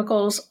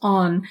chemicals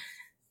on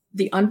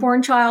the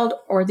unborn child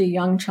or the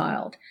young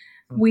child.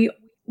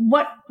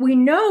 What we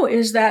know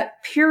is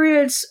that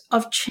periods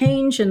of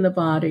change in the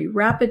body,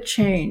 rapid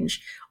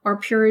change, are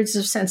periods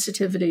of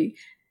sensitivity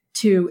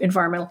to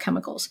environmental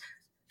chemicals.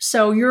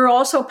 So you're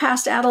also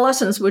past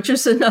adolescence, which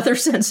is another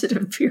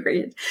sensitive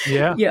period.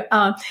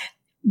 Yeah.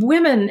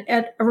 Women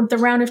at the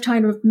round of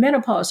time of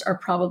menopause are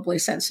probably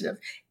sensitive.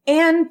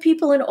 And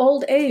people in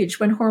old age,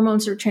 when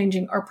hormones are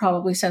changing, are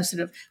probably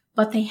sensitive,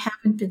 but they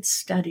haven't been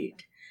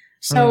studied.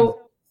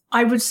 So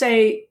I would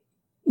say,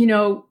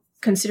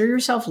 consider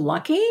yourself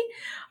lucky.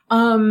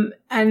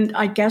 And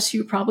I guess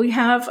you probably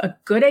have a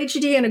good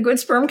HGD and a good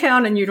sperm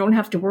count, and you don't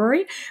have to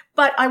worry.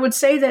 But I would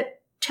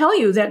tell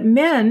you that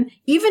men,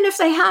 even if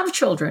they have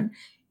children,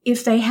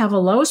 if they have a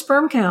low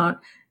sperm count,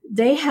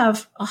 they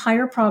have a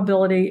higher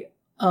probability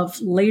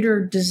of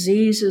later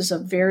diseases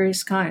of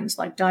various kinds,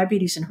 like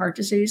diabetes and heart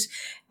disease.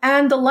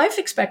 And the life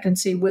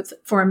expectancy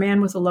for a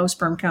man with a low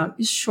sperm count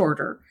is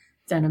shorter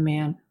than a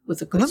man with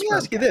a good sperm count. Let me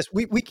ask you this.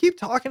 We keep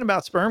talking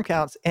about sperm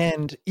counts,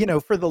 and,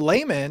 for the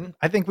layman,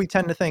 I think we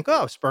tend to think,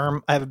 oh,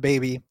 sperm, I have a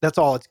baby, that's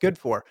all it's good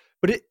for.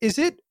 But is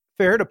it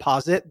fair to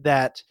posit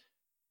that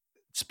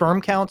sperm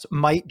counts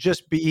might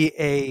just be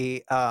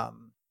a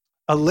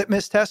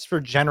litmus test for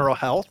general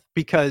health?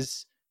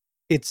 Because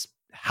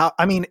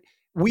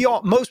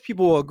most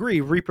people will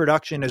agree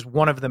reproduction is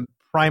one of the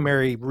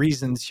primary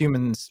reasons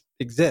humans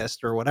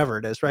exist, or whatever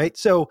it is, right?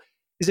 So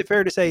is it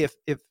fair to say if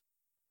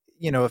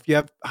you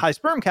have high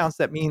sperm counts,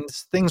 that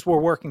means things were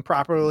working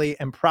properly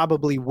and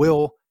probably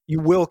you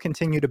will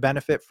continue to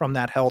benefit from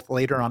that health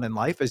later on in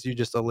life, as you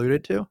just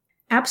alluded to?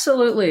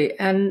 Absolutely.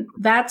 And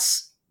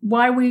that's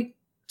why we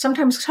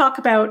sometimes talk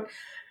about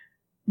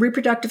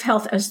reproductive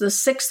health as the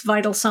sixth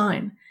vital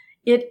sign.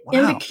 It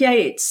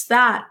indicates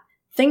that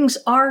things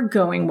are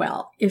going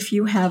well if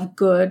you have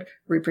good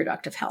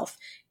reproductive health.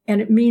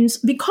 And it means,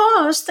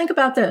 because think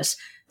about this,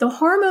 the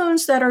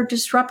hormones that are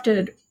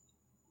disrupted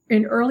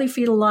in early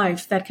fetal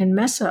life that can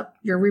mess up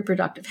your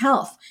reproductive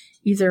health,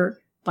 either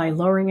by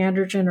lowering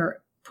androgen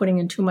or putting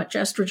in too much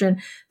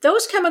estrogen,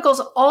 those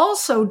chemicals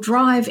also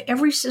drive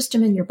every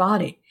system in your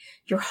body,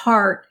 your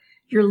heart,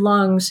 your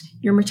lungs,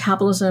 your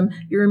metabolism,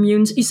 your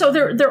immune. So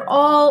they're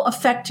all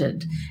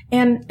affected.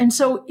 And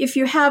so if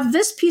you have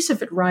this piece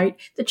of it right,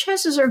 the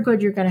chances are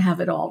good you're going to have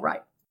it all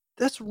right.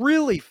 That's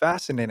really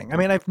fascinating. I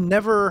mean,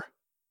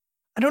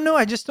 I don't know.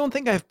 I just don't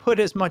think I've put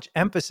as much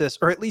emphasis,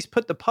 or at least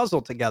put the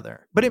puzzle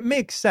together. But it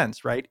makes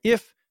sense, right?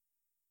 If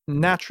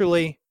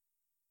naturally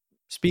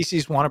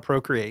species want to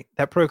procreate,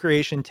 that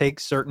procreation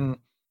takes certain,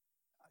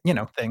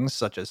 things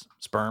such as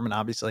sperm, and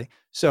obviously,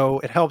 so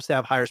it helps to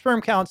have higher sperm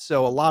counts.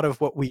 So a lot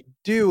of what we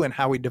do and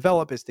how we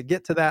develop is to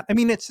get to that. I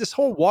mean, it's this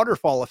whole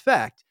waterfall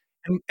effect.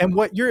 And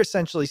what you're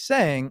essentially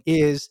saying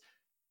is,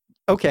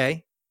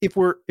 okay, if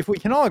we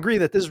can all agree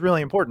that this is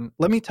really important,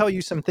 let me tell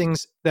you some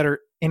things that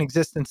are in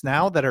existence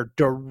now that are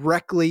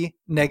directly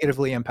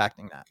negatively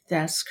impacting that.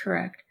 That's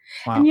correct.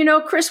 Wow.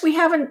 And Chris, we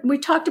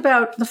talked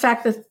about the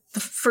fact that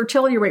the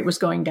fertility rate was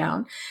going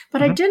down,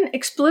 but I didn't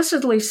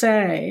explicitly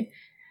say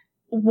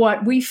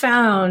what we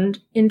found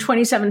in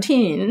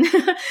 2017,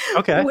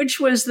 okay, which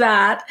was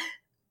that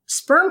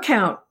sperm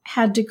count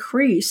had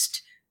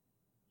decreased,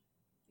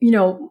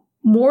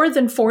 more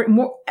than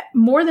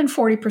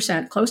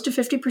 40%, close to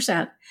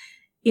 50%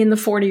 in the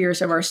 40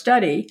 years of our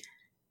study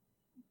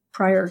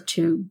prior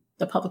to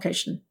the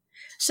publication.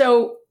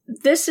 So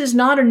this is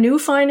not a new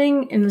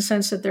finding in the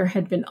sense that there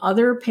had been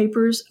other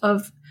papers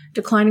of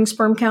declining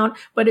sperm count,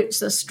 but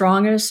it's the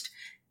strongest,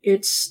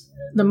 it's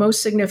the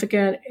most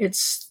significant,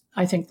 it's,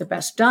 I think, the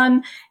best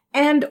done.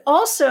 And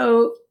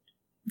also,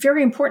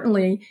 very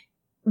importantly,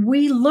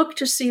 we looked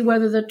to see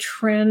whether the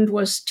trend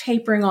was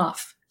tapering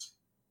off,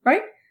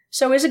 right?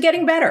 So is it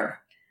getting better?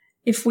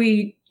 If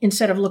we,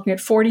 instead of looking at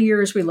 40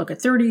 years, we look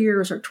at 30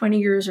 years or 20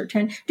 years or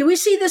 10, do we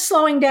see this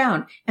slowing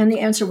down? And the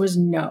answer was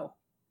no.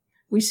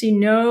 We see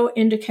no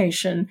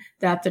indication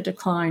that the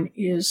decline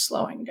is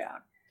slowing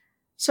down.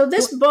 So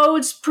this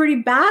bodes pretty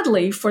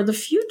badly for the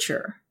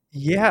future.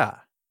 Yeah.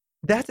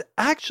 That's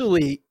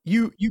actually,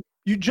 you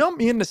you jump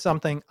me into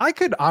something. I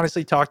could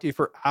honestly talk to you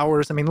for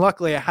hours. I mean,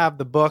 luckily I have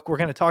the book. We're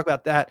going to talk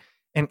about that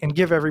and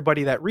give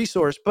everybody that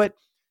resource. But,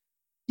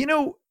 you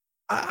know,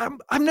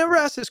 I've never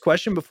asked this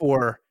question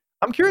before.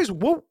 I'm curious,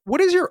 what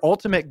is your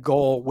ultimate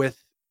goal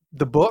with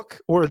the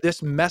book or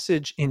this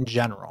message in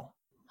general?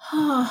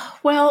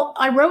 Well,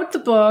 I wrote the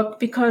book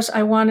because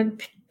I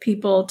wanted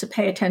people to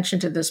pay attention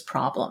to this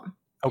problem.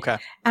 Okay.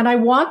 And I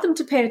want them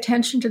to pay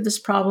attention to this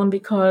problem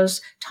because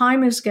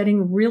time is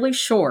getting really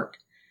short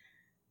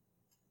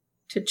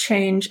to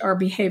change our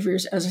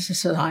behaviors as a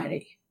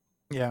society.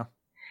 Yeah.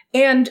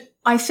 And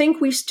I think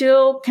we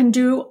still can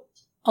do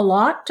a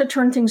lot to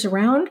turn things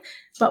around,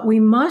 but we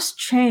must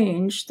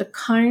change the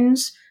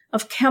kinds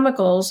of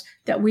chemicals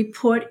that we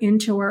put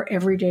into our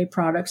everyday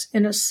products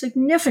in a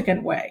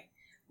significant way.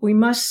 We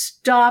must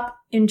stop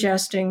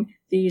ingesting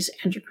these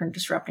endocrine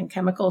disrupting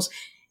chemicals.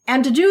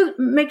 And to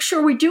make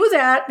sure we do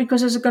that,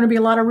 because there's going to be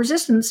a lot of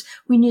resistance,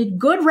 we need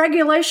good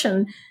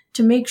regulation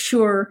to make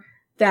sure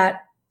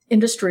that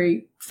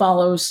industry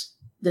follows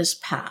this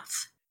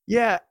path.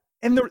 Yeah.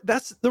 And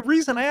that's the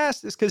reason I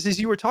asked is because as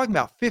you were talking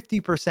about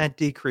 50%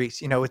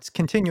 decrease, it's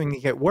continuing to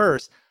get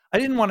worse. I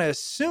didn't want to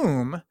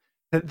assume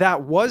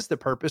that was the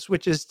purpose,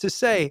 which is to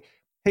say,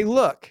 hey,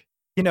 look,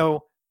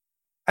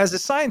 as a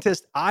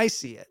scientist, I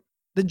see it.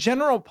 The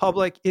general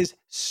public is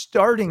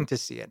starting to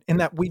see it in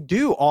that we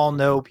do all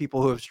know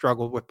people who have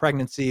struggled with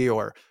pregnancy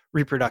or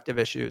reproductive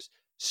issues.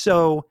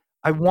 So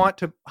I want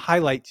to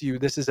highlight to you,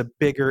 this is a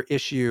bigger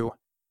issue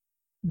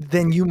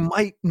than you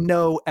might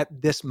know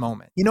at this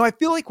moment. I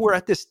feel like we're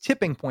at this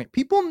tipping point.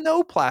 People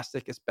know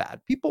plastic is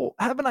bad. People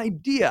have an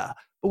idea,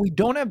 but we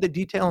don't have the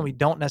detail and we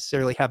don't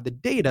necessarily have the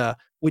data,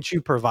 which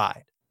you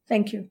provide.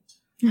 Thank you.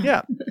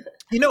 Yeah.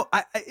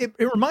 It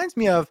reminds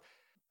me of,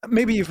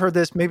 maybe you've heard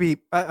this, maybe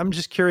I'm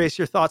just curious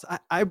your thoughts.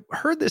 I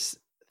heard this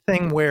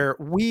thing where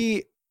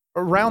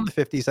around the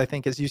 50s, I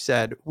think, as you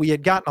said, we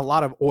had gotten a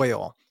lot of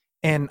oil,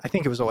 and I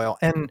think it was oil,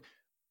 and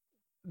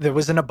there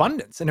was an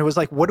abundance, and it was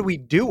like, what do we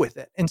do with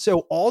it? And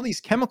so all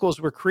these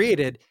chemicals were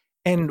created,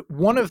 and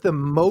one of the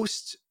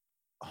most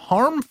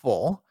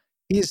harmful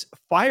is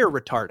fire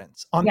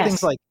retardants on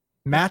things like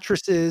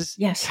mattresses,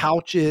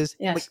 couches,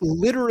 like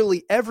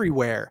literally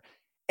everywhere.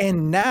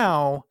 And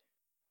now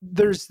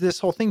there's this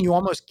whole thing, you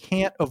almost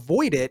can't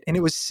avoid it. And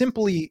it was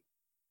simply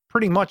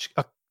pretty much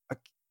a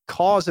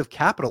cause of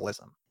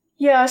capitalism.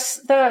 Yes,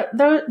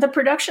 the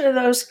production of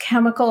those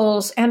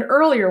chemicals and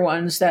earlier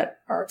ones that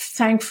are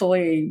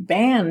thankfully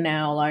banned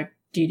now, like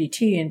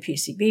DDT and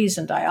PCBs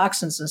and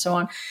dioxins and so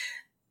on,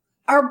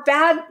 are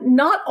bad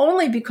not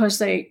only because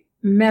they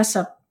mess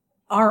up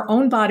our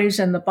own bodies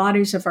and the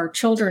bodies of our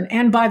children,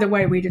 and by the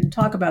way, we didn't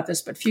talk about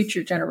this, but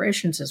future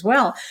generations as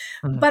well,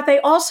 but they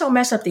also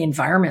mess up the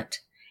environment.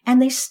 And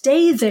they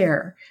stay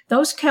there.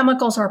 Those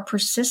chemicals are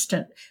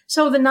persistent.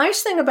 So the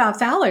nice thing about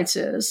phthalates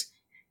is,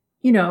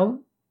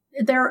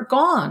 they're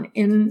gone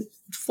in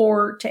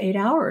 4 to 8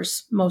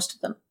 hours, most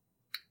of them,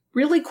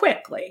 really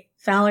quickly.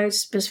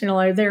 Phthalates,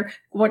 bisphenol A, they're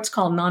what's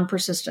called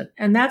non-persistent.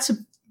 And that's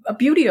a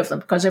beauty of them,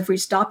 because if we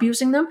stop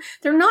using them,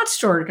 they're not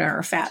stored in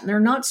our fat and they're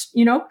not,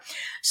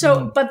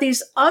 So, but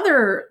these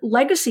other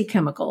legacy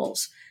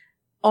chemicals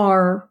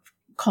are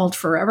called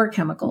forever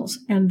chemicals,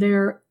 and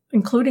they're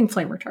including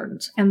flame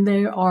retardants, and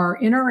they are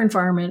in our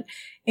environment,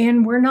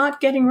 and we're not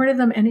getting rid of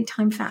them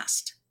anytime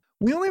fast.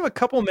 We only have a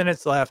couple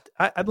minutes left.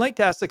 I'd like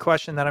to ask the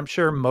question that I'm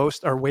sure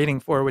most are waiting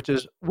for, which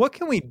is, what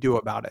can we do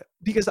about it?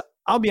 Because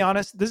I'll be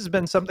honest, this has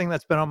been something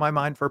that's been on my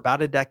mind for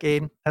about a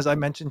decade, as I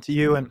mentioned to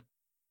you, and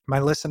my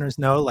listeners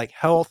know, like,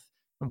 health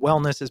and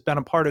wellness has been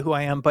a part of who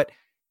I am, but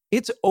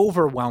it's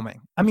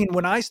overwhelming. I mean,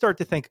 when I start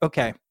to think,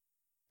 okay,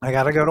 I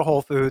got to go to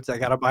Whole Foods, I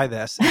got to buy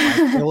this,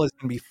 and my bill is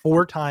going to be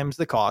 4 times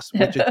the cost,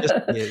 which it just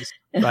is,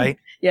 right?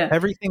 Yeah.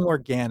 Everything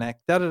organic,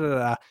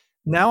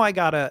 Now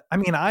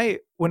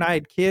when I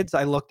had kids,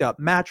 I looked up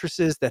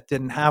mattresses that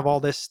didn't have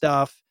all this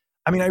stuff.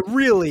 I mean, I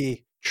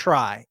really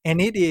try, and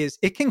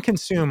it can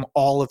consume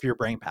all of your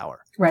brain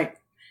power. Right.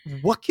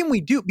 What can we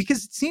do?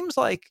 Because it seems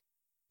like,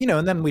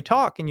 and then we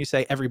talk and you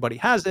say, everybody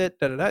has it,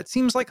 It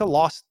seems like a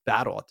lost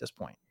battle at this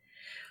point.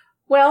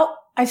 Well,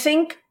 I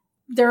think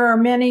there are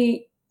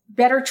many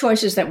better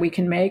choices that we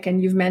can make,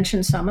 and you've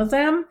mentioned some of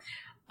them.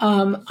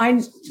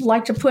 I'd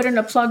like to put in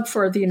a plug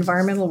for the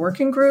Environmental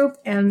Working Group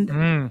and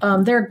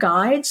their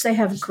guides. They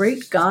have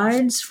great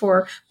guides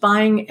for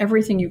buying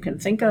everything you can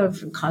think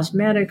of,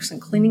 cosmetics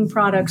and cleaning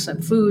products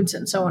and foods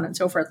and so on and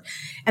so forth.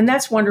 And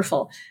that's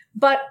wonderful.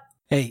 But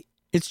hey,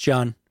 it's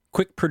John.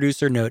 Quick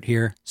producer note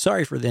here.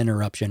 Sorry for the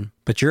interruption,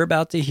 but you're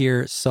about to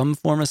hear some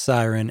form of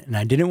siren, and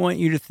I didn't want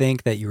you to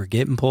think that you were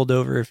getting pulled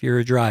over if you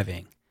were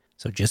driving.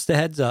 So just a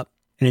heads up,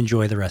 and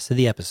enjoy the rest of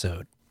the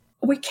episode.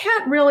 We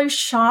can't really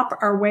shop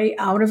our way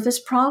out of this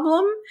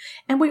problem,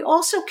 and we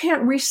also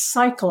can't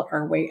recycle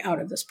our way out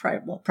of this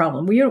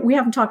problem. We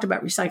haven't talked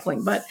about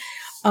recycling, but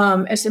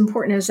as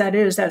important as that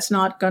is, that's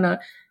not going to,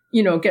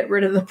 get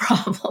rid of the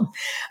problem.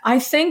 I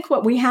think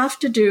what we have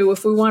to do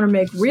if we want to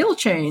make real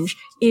change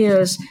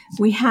is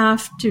we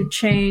have to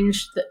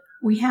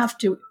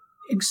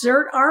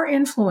exert our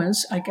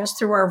influence, I guess,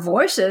 through our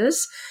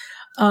voices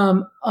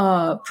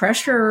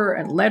pressure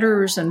and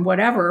letters and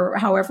whatever,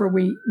 however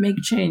we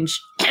make change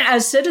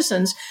as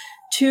citizens,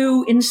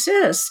 to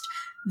insist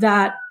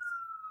that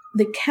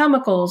the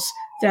chemicals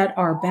that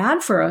are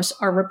bad for us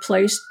are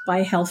replaced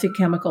by healthy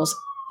chemicals.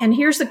 And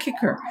here's the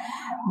kicker.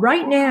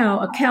 Right now,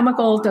 a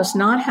chemical does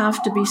not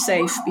have to be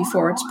safe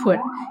before it's put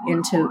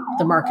into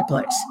the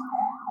marketplace.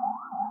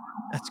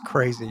 That's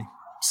crazy.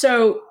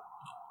 So,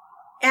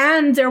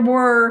 and there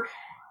were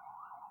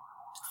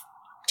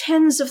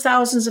tens of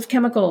thousands of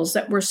chemicals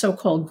that were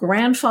so-called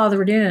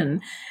grandfathered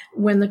in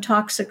when the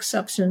Toxic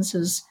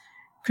Substances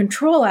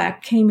Control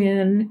Act came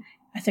in,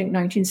 I think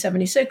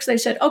 1976. They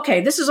said,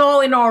 okay, this is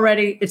all in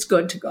already. It's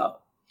good to go.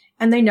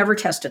 And they never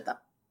tested them.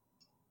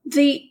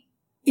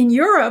 In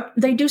Europe,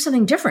 they do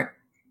something different.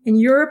 In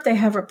Europe, they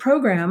have a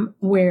program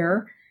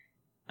where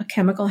a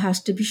chemical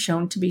has to be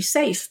shown to be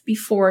safe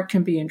before it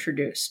can be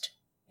introduced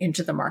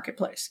into the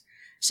marketplace.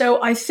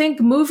 So I think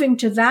moving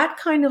to that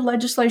kind of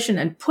legislation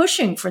and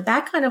pushing for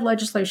that kind of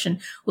legislation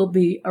will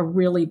be a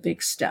really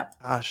big step.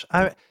 Gosh,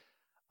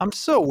 I'm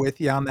so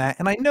with you on that.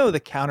 And I know the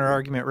counter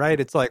argument, right?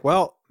 It's like,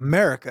 well,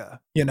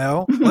 America,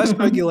 less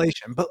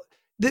regulation. But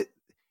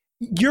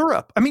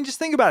Europe, I mean, just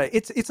think about it.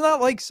 It's not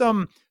like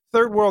some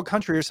third world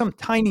country or some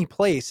tiny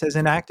place has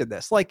enacted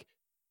this. Like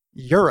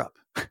Europe,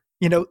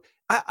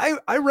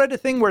 I read a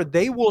thing where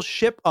they will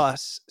ship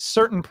us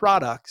certain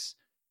products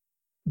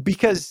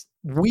because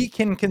we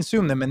can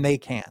consume them and they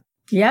can't.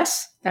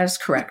 Yes, that is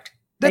correct.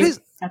 That's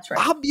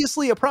right.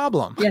 Obviously a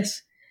problem.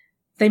 Yes.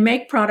 They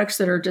make products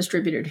that are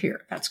distributed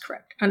here. That's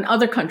correct. And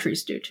other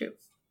countries do too.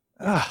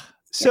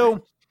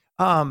 So,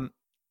 one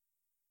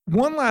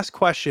last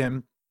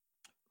question.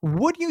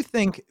 What do you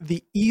think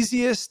the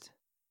easiest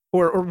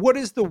or what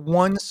is the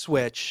one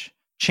switch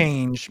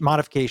change,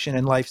 modification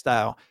in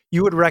lifestyle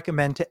you would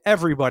recommend to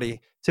everybody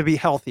to be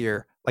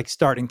healthier, like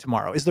starting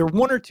tomorrow? Is there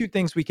one or two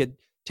things we could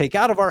take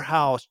out of our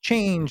house,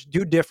 change,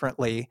 do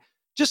differently,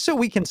 just so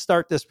we can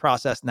start this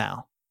process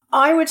now?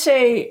 I would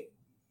say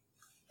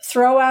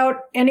throw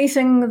out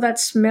anything that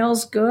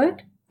smells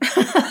good.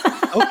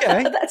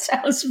 Okay. That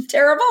sounds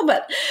terrible,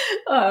 but,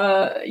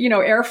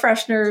 air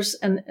fresheners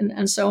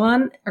and so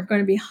on are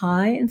going to be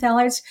high in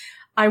phthalates.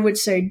 I would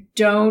say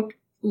don't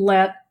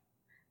let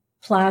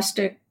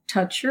plastic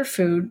touch your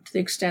food to the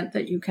extent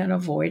that you can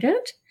avoid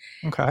it.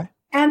 Okay.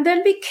 And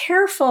then be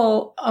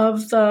careful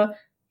of the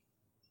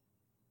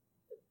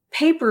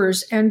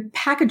papers and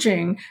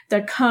packaging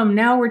that come.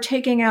 Now we're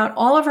taking out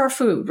all of our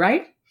food,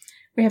 right?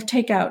 We have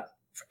takeout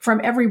from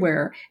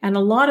everywhere. And a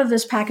lot of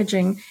this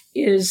packaging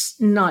is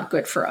not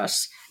good for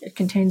us. It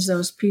contains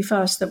those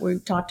PFAS that we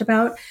talked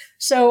about.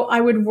 So I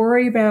would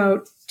worry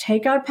about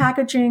takeout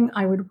packaging.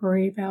 I would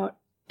worry about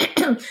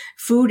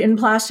food in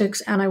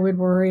plastics. And I would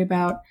worry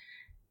about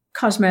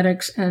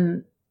cosmetics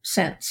and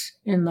scents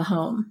in the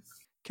home.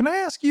 Can I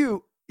ask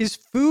you, is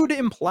food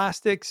in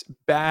plastics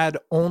bad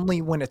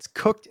only when it's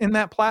cooked in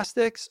that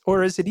plastics?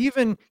 Or is it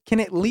even, can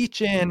it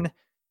leach in,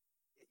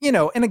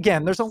 and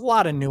again, there's a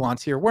lot of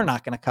nuance here. We're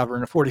not going to cover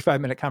in a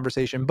 45-minute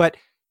conversation, but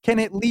can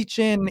it leach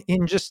in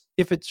just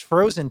if it's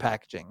frozen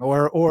packaging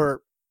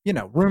or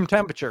room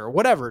temperature or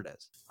whatever it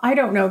is? I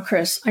don't know,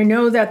 Chris. I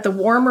know that the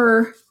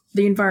warmer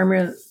the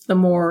environment, the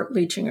more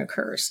leaching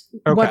occurs.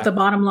 Okay. What the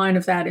bottom line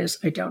of that is,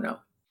 I don't know.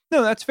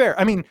 No, that's fair.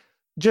 I mean,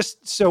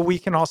 just so we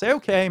can all say,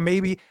 okay,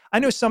 maybe I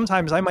know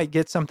sometimes I might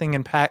get something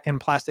in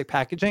plastic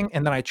packaging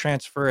and then I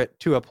transfer it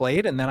to a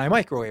plate and then I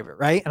microwave it,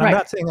 right? And I'm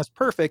not saying that's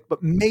perfect,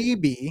 but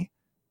maybe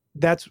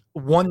that's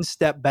one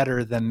step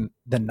better than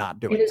not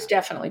doing it. It is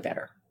definitely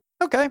better.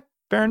 Okay,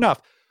 fair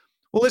enough.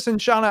 Well, listen,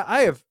 Shauna,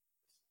 I have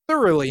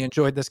thoroughly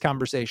enjoyed this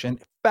conversation.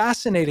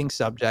 Fascinating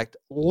subject,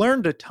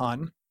 learned a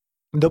ton.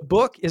 The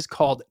book is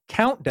called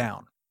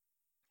Countdown: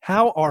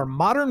 How Our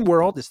Modern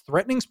World is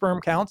Threatening Sperm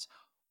Counts,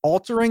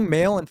 Altering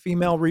Male and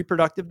Female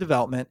Reproductive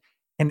Development,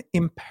 and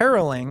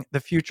Imperiling the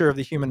Future of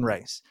the Human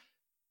Race.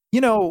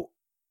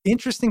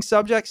 Interesting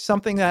subject,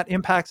 something that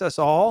impacts us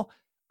all.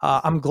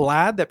 I'm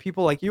glad that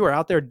people like you are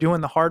out there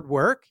doing the hard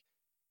work.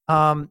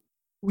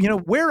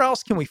 Where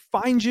else can we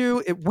find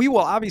you? We will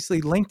obviously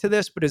link to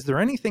this, but is there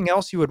anything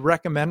else you would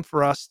recommend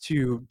for us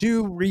to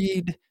do,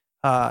 read,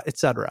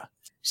 etc.?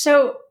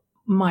 So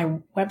my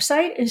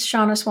website is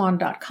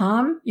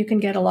shaunaswan.com. You can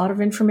get a lot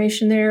of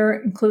information there,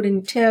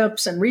 including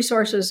tips and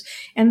resources.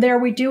 And there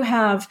we do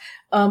have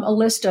a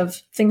list of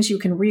things you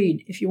can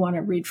read if you want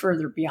to read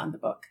further beyond the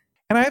book.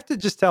 And I have to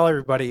just tell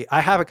everybody,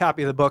 I have a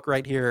copy of the book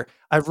right here.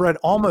 I've read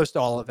almost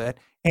all of it,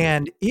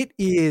 and it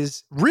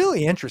is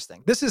really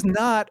interesting. This is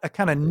not a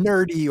kind of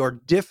nerdy or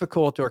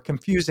difficult or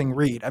confusing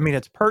read. I mean,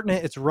 it's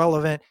pertinent, it's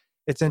relevant,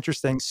 it's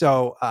interesting.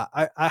 So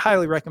I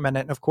highly recommend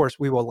it. And of course,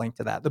 we will link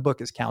to that. The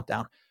book is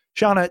Countdown.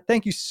 Shauna,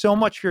 thank you so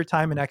much for your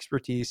time and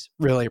expertise.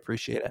 Really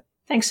appreciate it.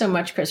 Thanks so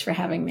much, Chris, for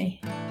having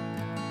me.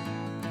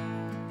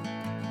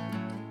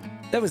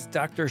 That was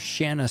Dr.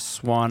 Shanna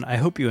Swan. I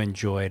hope you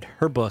enjoyed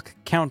her book,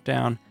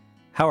 Countdown: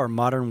 How Our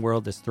Modern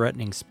World is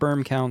Threatening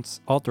Sperm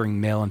Counts,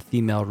 Altering Male and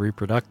Female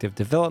Reproductive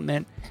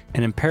Development,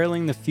 and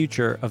Imperiling the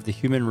Future of the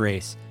Human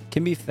Race.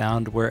 Can be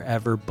found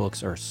wherever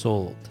books are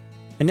sold.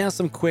 And now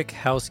some quick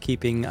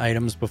housekeeping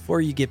items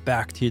before you get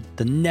back to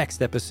the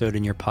next episode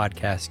in your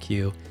podcast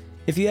queue.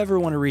 If you ever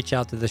want to reach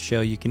out to the show,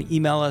 you can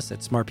email us at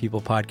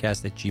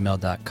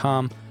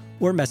smartpeoplepodcast@gmail.com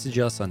or message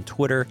us on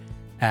Twitter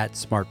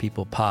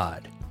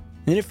 @smartpeoplepod.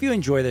 And if you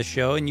enjoy this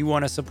show and you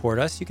want to support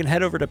us, you can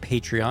head over to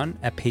Patreon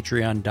at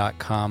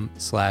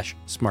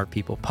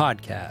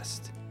patreon.com/smartpeoplepodcast.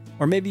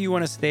 Or maybe you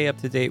want to stay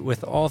up to date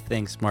with all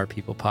things Smart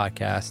People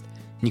Podcast,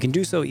 and you can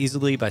do so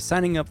easily by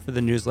signing up for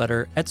the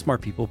newsletter at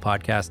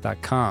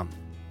smartpeoplepodcast.com.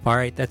 All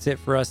right, that's it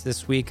for us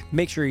this week.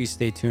 Make sure you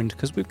stay tuned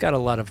because we've got a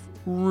lot of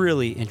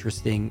really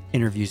interesting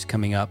interviews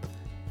coming up,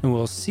 and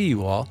we'll see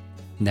you all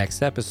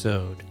next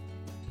episode.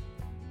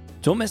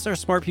 Don't miss our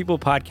Smart People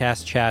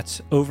Podcast chats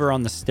over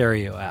on the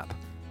Stereo app.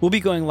 We'll be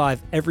going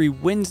live every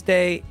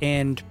Wednesday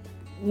and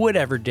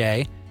whatever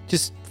day.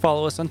 Just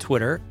follow us on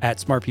Twitter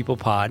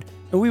 @SmartPeoplePod,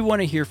 and we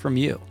want to hear from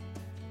you.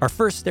 Our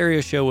first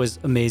Stereo show was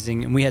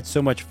amazing, and we had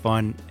so much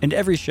fun, and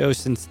every show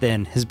since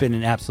then has been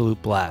an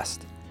absolute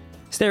blast.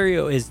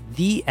 Stereo is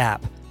the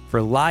app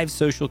for live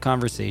social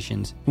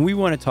conversations, and we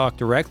want to talk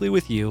directly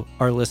with you,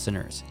 our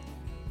listeners.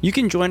 You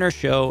can join our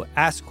show,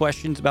 ask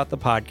questions about the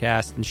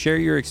podcast, and share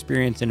your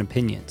experience and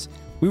opinions.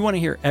 We want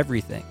to hear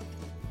everything.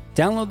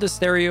 Download the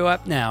Stereo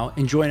app now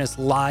and join us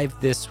live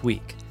this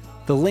week.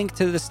 The link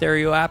to the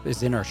Stereo app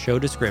is in our show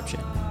description.